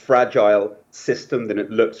 much more fragile system than it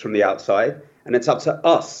looks from the outside. And it's up to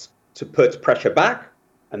us to put pressure back.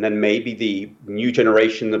 And then maybe the new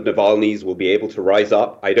generation of Navalnys will be able to rise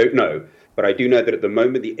up. I don't know. But I do know that at the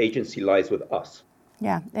moment, the agency lies with us.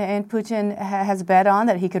 Yeah, and Putin has bet on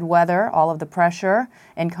that he could weather all of the pressure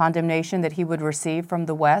and condemnation that he would receive from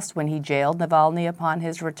the West when he jailed Navalny upon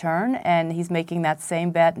his return. And he's making that same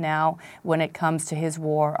bet now when it comes to his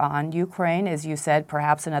war on Ukraine. As you said,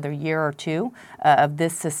 perhaps another year or two of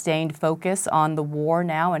this sustained focus on the war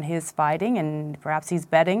now and his fighting. And perhaps he's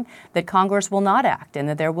betting that Congress will not act and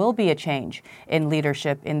that there will be a change in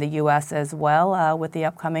leadership in the U.S. as well with the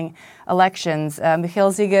upcoming elections.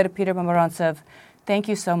 Mikhail Zygar, Peter Pomerantsev, thank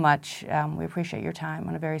you so much. We appreciate your time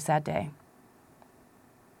on a very sad day.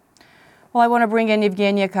 Well, I want to bring in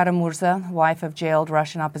Evgenia Kara-Murza, wife of jailed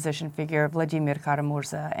Russian opposition figure Vladimir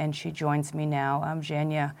Kara-Murza, and she joins me now.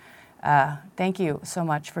 Evgenia, thank you so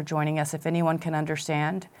much for joining us. If anyone can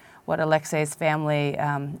understand what Alexei's family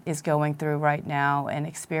is going through right now and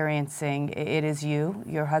experiencing, it is you,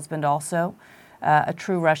 your husband also. A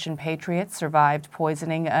true Russian patriot, survived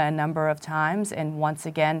poisoning a number of times and once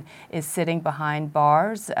again is sitting behind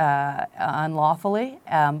bars unlawfully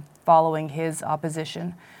following his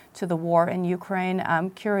opposition to the war in Ukraine. I'm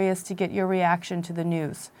curious to get your reaction to the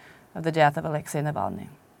news of the death of Alexei Navalny.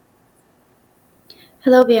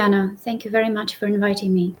 Hello, Biana. Thank you very much for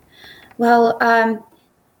inviting me. Well,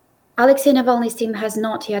 Alexei Navalny's team has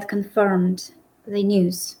not yet confirmed the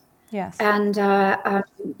news. Yes. And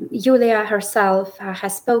Yulia herself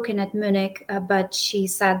has spoken at Munich, but she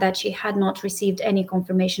said that she had not received any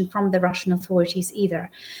confirmation from the Russian authorities either.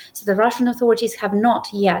 So the Russian authorities have not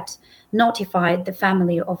yet notified the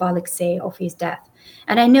family of Alexei of his death.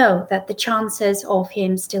 And I know that the chances of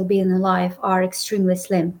him still being alive are extremely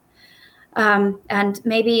slim. And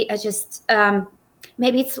maybe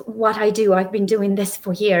maybe it's what I do. I've been doing this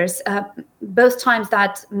for years. Both times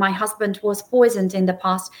that my husband was poisoned in the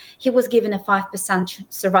past, he was given a 5%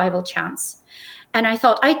 survival chance. And I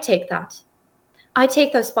thought, I'd take that. I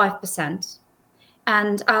take those 5%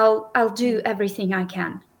 and I'll do everything I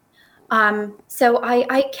can. So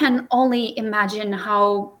I can only imagine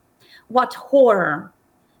what horror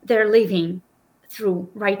they're living through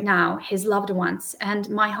right now, his loved ones. And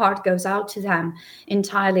my heart goes out to them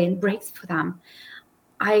entirely and breaks for them.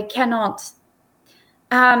 I cannot,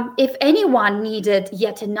 if anyone needed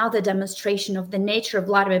yet another demonstration of the nature of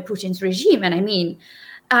Vladimir Putin's regime, and I mean,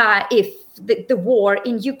 if the war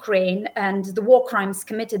in Ukraine and the war crimes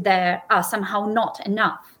committed there are somehow not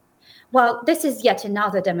enough, well, this is yet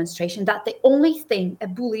another demonstration that the only thing a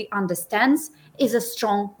bully understands is a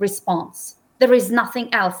strong response. There is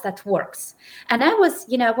nothing else that works. And I was,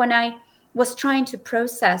 when I was trying to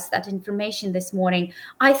process that information this morning,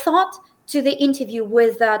 I thought to the interview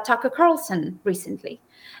with Tucker Carlson recently.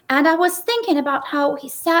 And I was thinking about how he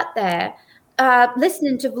sat there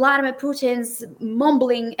listening to Vladimir Putin's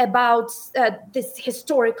mumbling about this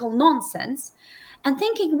historical nonsense and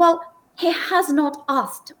thinking, well, he has not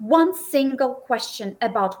asked one single question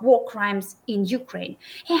about war crimes in Ukraine.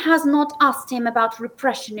 He has not asked him about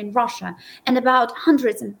repression in Russia and about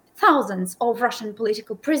hundreds and thousands of Russian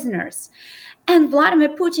political prisoners. And Vladimir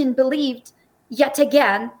Putin believed yet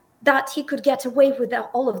again that he could get away with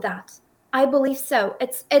all of that. I believe so.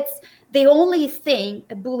 It's the only thing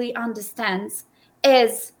a bully understands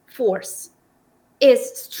is force,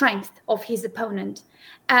 is strength of his opponent.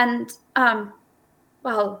 And,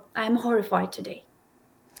 well, I'm horrified today.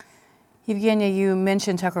 Evgenia, you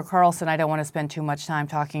mentioned Tucker Carlson. I don't want to spend too much time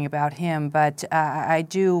talking about him, but I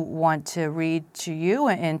do want to read to you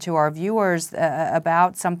and to our viewers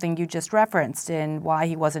about something you just referenced and why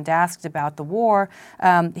he wasn't asked about the war.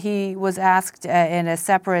 He was asked in a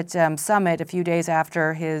separate summit a few days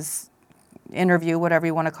after his interview, whatever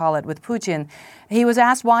you want to call it, with Putin. He was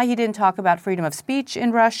asked why he didn't talk about freedom of speech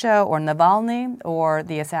in Russia or Navalny or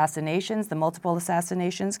the assassinations, the multiple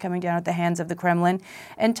assassinations coming down at the hands of the Kremlin.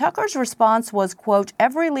 And Tucker's response was, quote,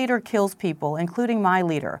 "Every leader kills people, including my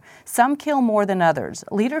leader. Some kill more than others.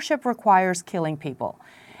 Leadership requires killing people."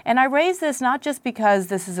 And I raise this not just because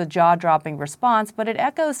this is a jaw-dropping response, but it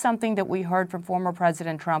echoes something that we heard from former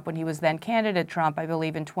President Trump when he was then candidate Trump, I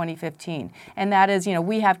believe, in 2015. And that is,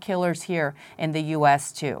 we have killers here in the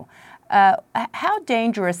U.S. too. How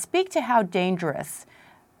dangerous, speak to how dangerous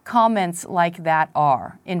comments like that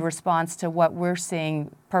are in response to what we're seeing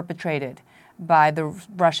perpetrated by the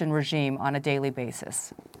Russian regime on a daily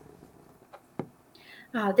basis.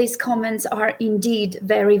 These comments are indeed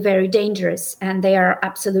very, very dangerous, and they are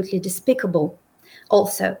absolutely despicable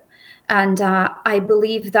also. And I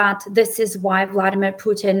believe that this is why Vladimir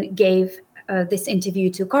Putin gave this interview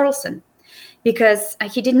to Carlson. because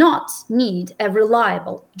he did not need a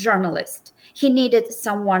reliable journalist. He needed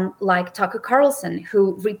someone like Tucker Carlson,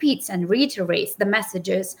 who repeats and reiterates the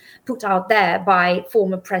messages put out there by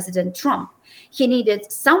former President Trump. He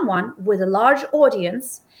needed someone with a large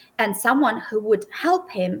audience and someone who would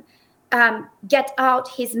help him get out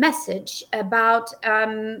his message about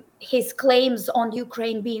his claims on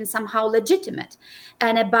Ukraine being somehow legitimate,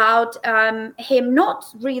 and about him not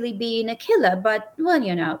really being a killer, but, well,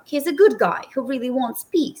 you know, he's a good guy who really wants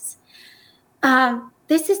peace.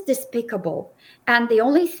 This is despicable. And the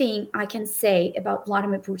only thing I can say about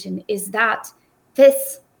Vladimir Putin is that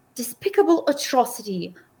this despicable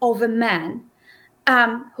atrocity of a man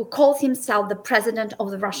who calls himself the president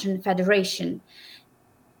of the Russian Federation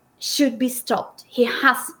should be stopped. He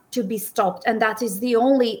has to be stopped. And that is the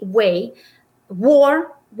only way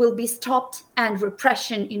war will be stopped and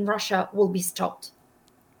repression in Russia will be stopped.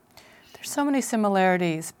 There's so many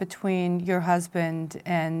similarities between your husband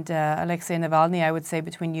and Alexei Navalny, I would say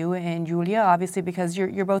between you and Yulia, obviously because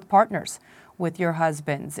you're both partners with your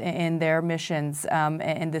husbands in their missions.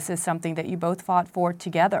 And this is something that you both fought for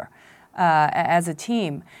together as a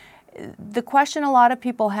team. The question a lot of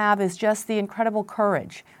people have is just the incredible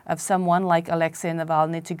courage of someone like Alexei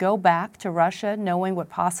Navalny to go back to Russia knowing what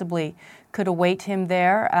possibly could await him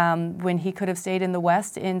there when he could have stayed in the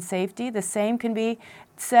West in safety. The same can be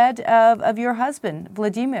said of your husband,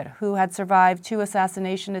 Vladimir, who had survived 2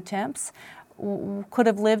 assassination attempts, could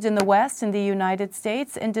have lived in the West, in the United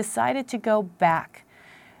States, and decided to go back.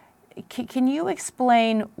 Can you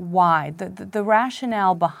explain why, the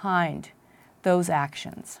rationale behind those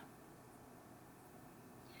actions?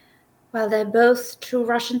 Well, they're both true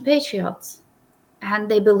Russian patriots,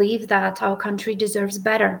 and they believe that our country deserves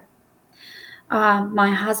better.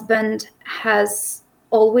 My husband has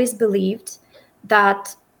always believed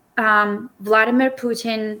that Vladimir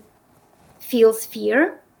Putin feels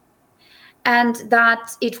fear, and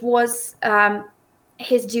that it was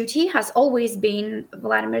his duty, has always been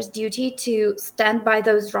Vladimir's duty, to stand by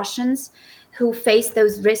those Russians who face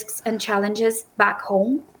those risks and challenges back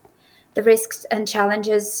home, the risks and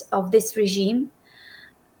challenges of this regime.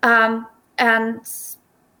 And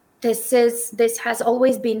this has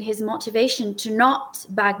always been his motivation, to not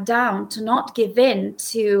back down, to not give in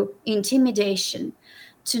to intimidation,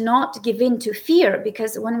 to not give in to fear.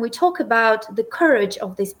 Because when we talk about the courage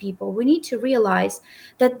of these people, we need to realize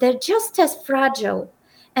that they're just as fragile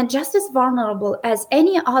and just as vulnerable as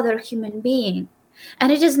any other human being.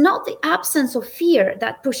 And it is not the absence of fear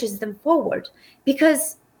that pushes them forward,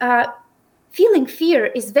 because feeling fear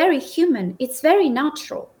is very human, it's very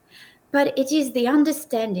natural. But it is the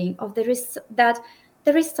understanding of that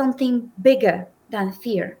there is something bigger than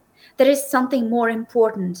fear. There is something more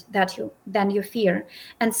important than your fear.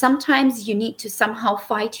 And sometimes you need to somehow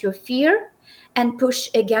fight your fear and push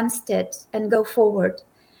against it and go forward.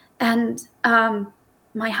 And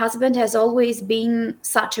my husband has always been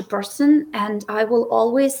such a person, and I will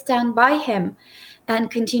always stand by him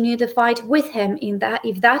and continue the fight with him in that,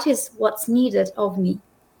 if that is what's needed of me.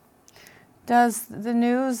 Does the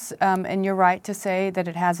news, and you're right to say that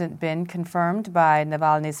it hasn't been confirmed by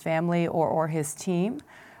Navalny's family or his team,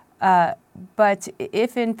 but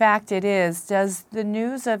if in fact it is, does the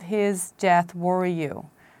news of his death worry you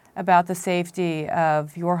about the safety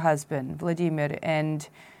of your husband, Vladimir? And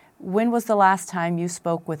when was the last time you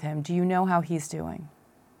spoke with him? Do you know how he's doing?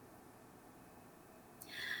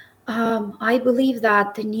 I believe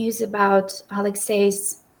that the news about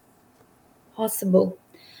Alexei's possible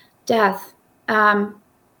death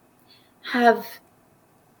have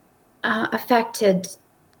affected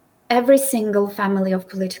every single family of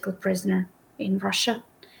political prisoner in Russia.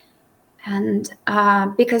 And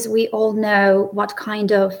because we all know what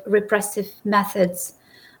kind of repressive methods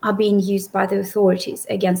are being used by the authorities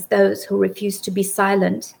against those who refuse to be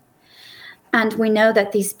silent. And we know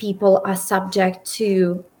that these people are subject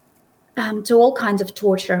to all kinds of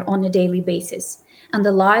torture on a daily basis. And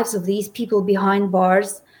the lives of these people behind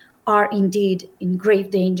bars are indeed in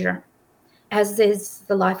grave danger, as is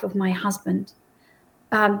the life of my husband.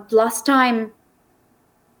 Last time,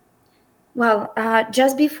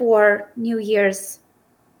 just before New Year's,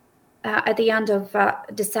 at the end of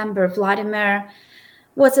December, Vladimir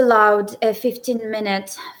was allowed a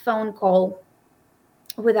 15-minute phone call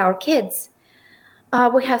with our kids.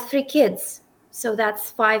 We have 3 kids, so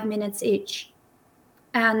that's 5 minutes each.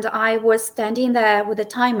 And I was standing there with a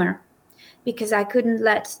timer because I couldn't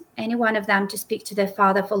let any one of them to speak to their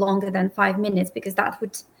father for longer than 5 minutes, because that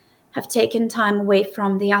would have taken time away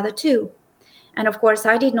from the other 2. And of course,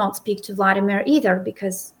 I did not speak to Vladimir either,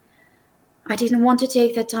 because I didn't want to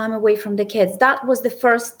take that time away from the kids. That was the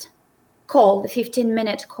first call, the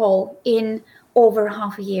 15-minute call, in over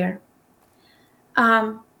half a year.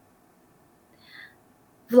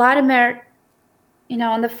 Vladimir,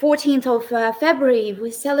 on the 14th of February, we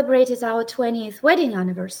celebrated our 20th wedding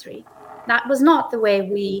anniversary. That was not the way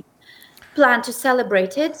we planned to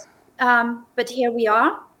celebrate it, but here we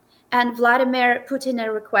are. And Vladimir put in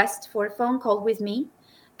a request for a phone call with me,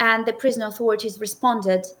 and the prison authorities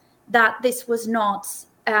responded that this was not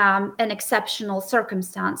an exceptional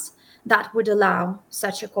circumstance that would allow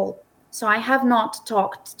such a call. So I have not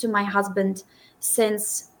talked to my husband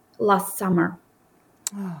since last summer.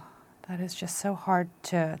 Oh, that is just so hard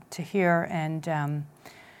to hear, and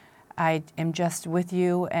I am just with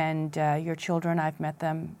you and your children. I've met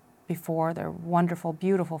them before. They're a wonderful,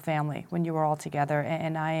 beautiful family when you were all together,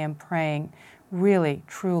 and I am praying, really,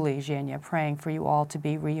 truly, Zhenya, praying for you all to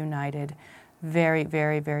be reunited very,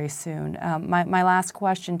 very, very soon. My last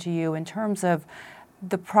question to you, in terms of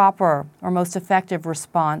the proper or most effective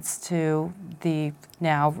response to the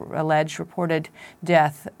now alleged reported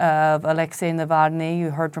death of Alexei Navalny. You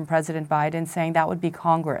heard from President Biden saying that would be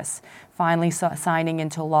Congress finally signing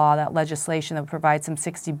into law that legislation that would provide some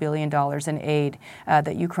 $60 billion in aid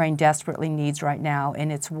that Ukraine desperately needs right now in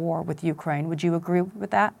its war with Ukraine. Would you agree with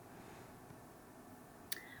that?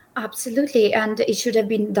 Absolutely, and it should have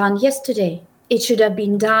been done yesterday. It should have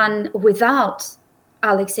been done without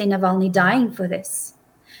Alexei Navalny dying for this,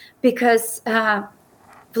 because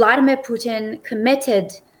Vladimir Putin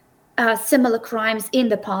committed similar crimes in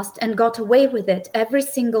the past and got away with it every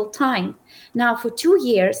single time. Now, for 2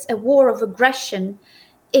 years, a war of aggression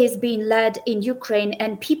is being led in Ukraine,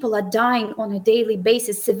 and people are dying on a daily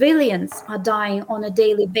basis. Civilians are dying on a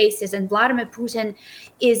daily basis, and Vladimir Putin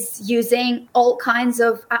is using all kinds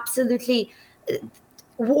of absolutely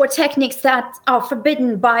war techniques that are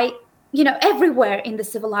forbidden by everywhere in the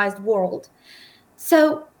civilized world.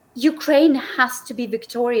 So Ukraine has to be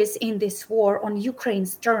victorious in this war on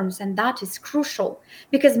Ukraine's terms, and that is crucial,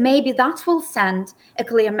 because maybe that will send a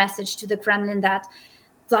clear message to the Kremlin that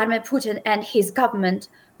Vladimir Putin and his government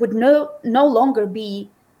would no longer be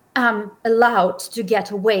allowed to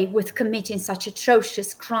get away with committing such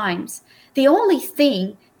atrocious crimes. The only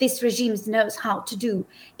thing this regime knows how to do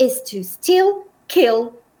is to steal,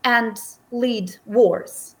 kill, and lead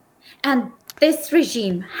wars. And this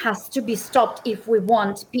regime has to be stopped if we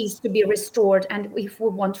want peace to be restored and if we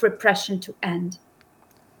want repression to end.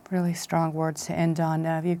 Really strong words to end on.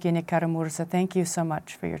 Evgenia Karamurza, thank you so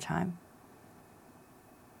much for your time.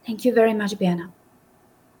 Thank you very much, Biana.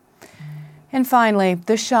 And finally,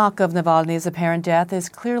 the shock of Navalny's apparent death is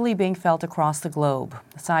clearly being felt across the globe.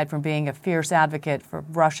 Aside from being a fierce advocate for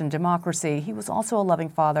Russian democracy, he was also a loving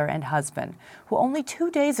father and husband, who only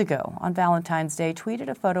 2 days ago, on Valentine's Day, tweeted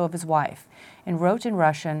a photo of his wife and wrote in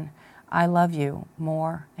Russian, "I love you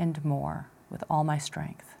more and more with all my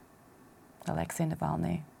strength." Alexei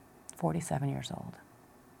Navalny, 47 years old.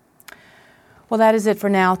 Well, that is it for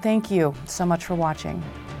now. Thank you so much for watching,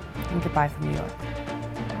 and goodbye from New York.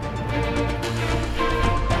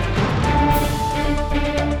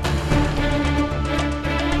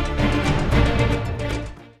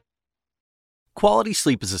 Quality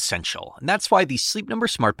sleep is essential, and that's why the Sleep Number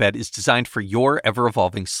Smart Bed is designed for your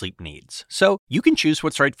ever-evolving sleep needs. So you can choose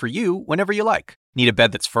what's right for you whenever you like. Need a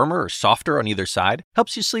bed that's firmer or softer on either side?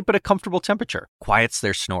 Helps you sleep at a comfortable temperature. Quiets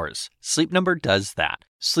their snores. Sleep Number does that.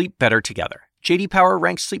 Sleep better together. J.D. Power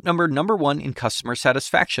ranks Sleep Number #1 in customer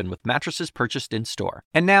satisfaction with mattresses purchased in-store.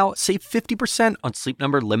 And now, save 50% on Sleep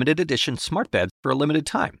Number limited edition smart beds for a limited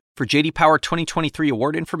time. For J.D. Power 2023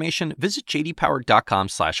 award information, visit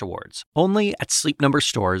jdpower.com/awards. Only at Sleep Number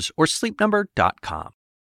stores or sleepnumber.com.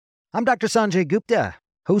 I'm Dr. Sanjay Gupta,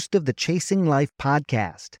 host of the Chasing Life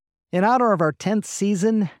podcast. In honor of our 10th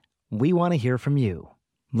season, we want to hear from you.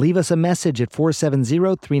 Leave us a message at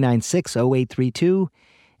 470-396-0832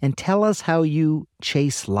 and tell us how you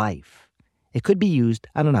chase life. It could be used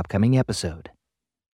on an upcoming episode.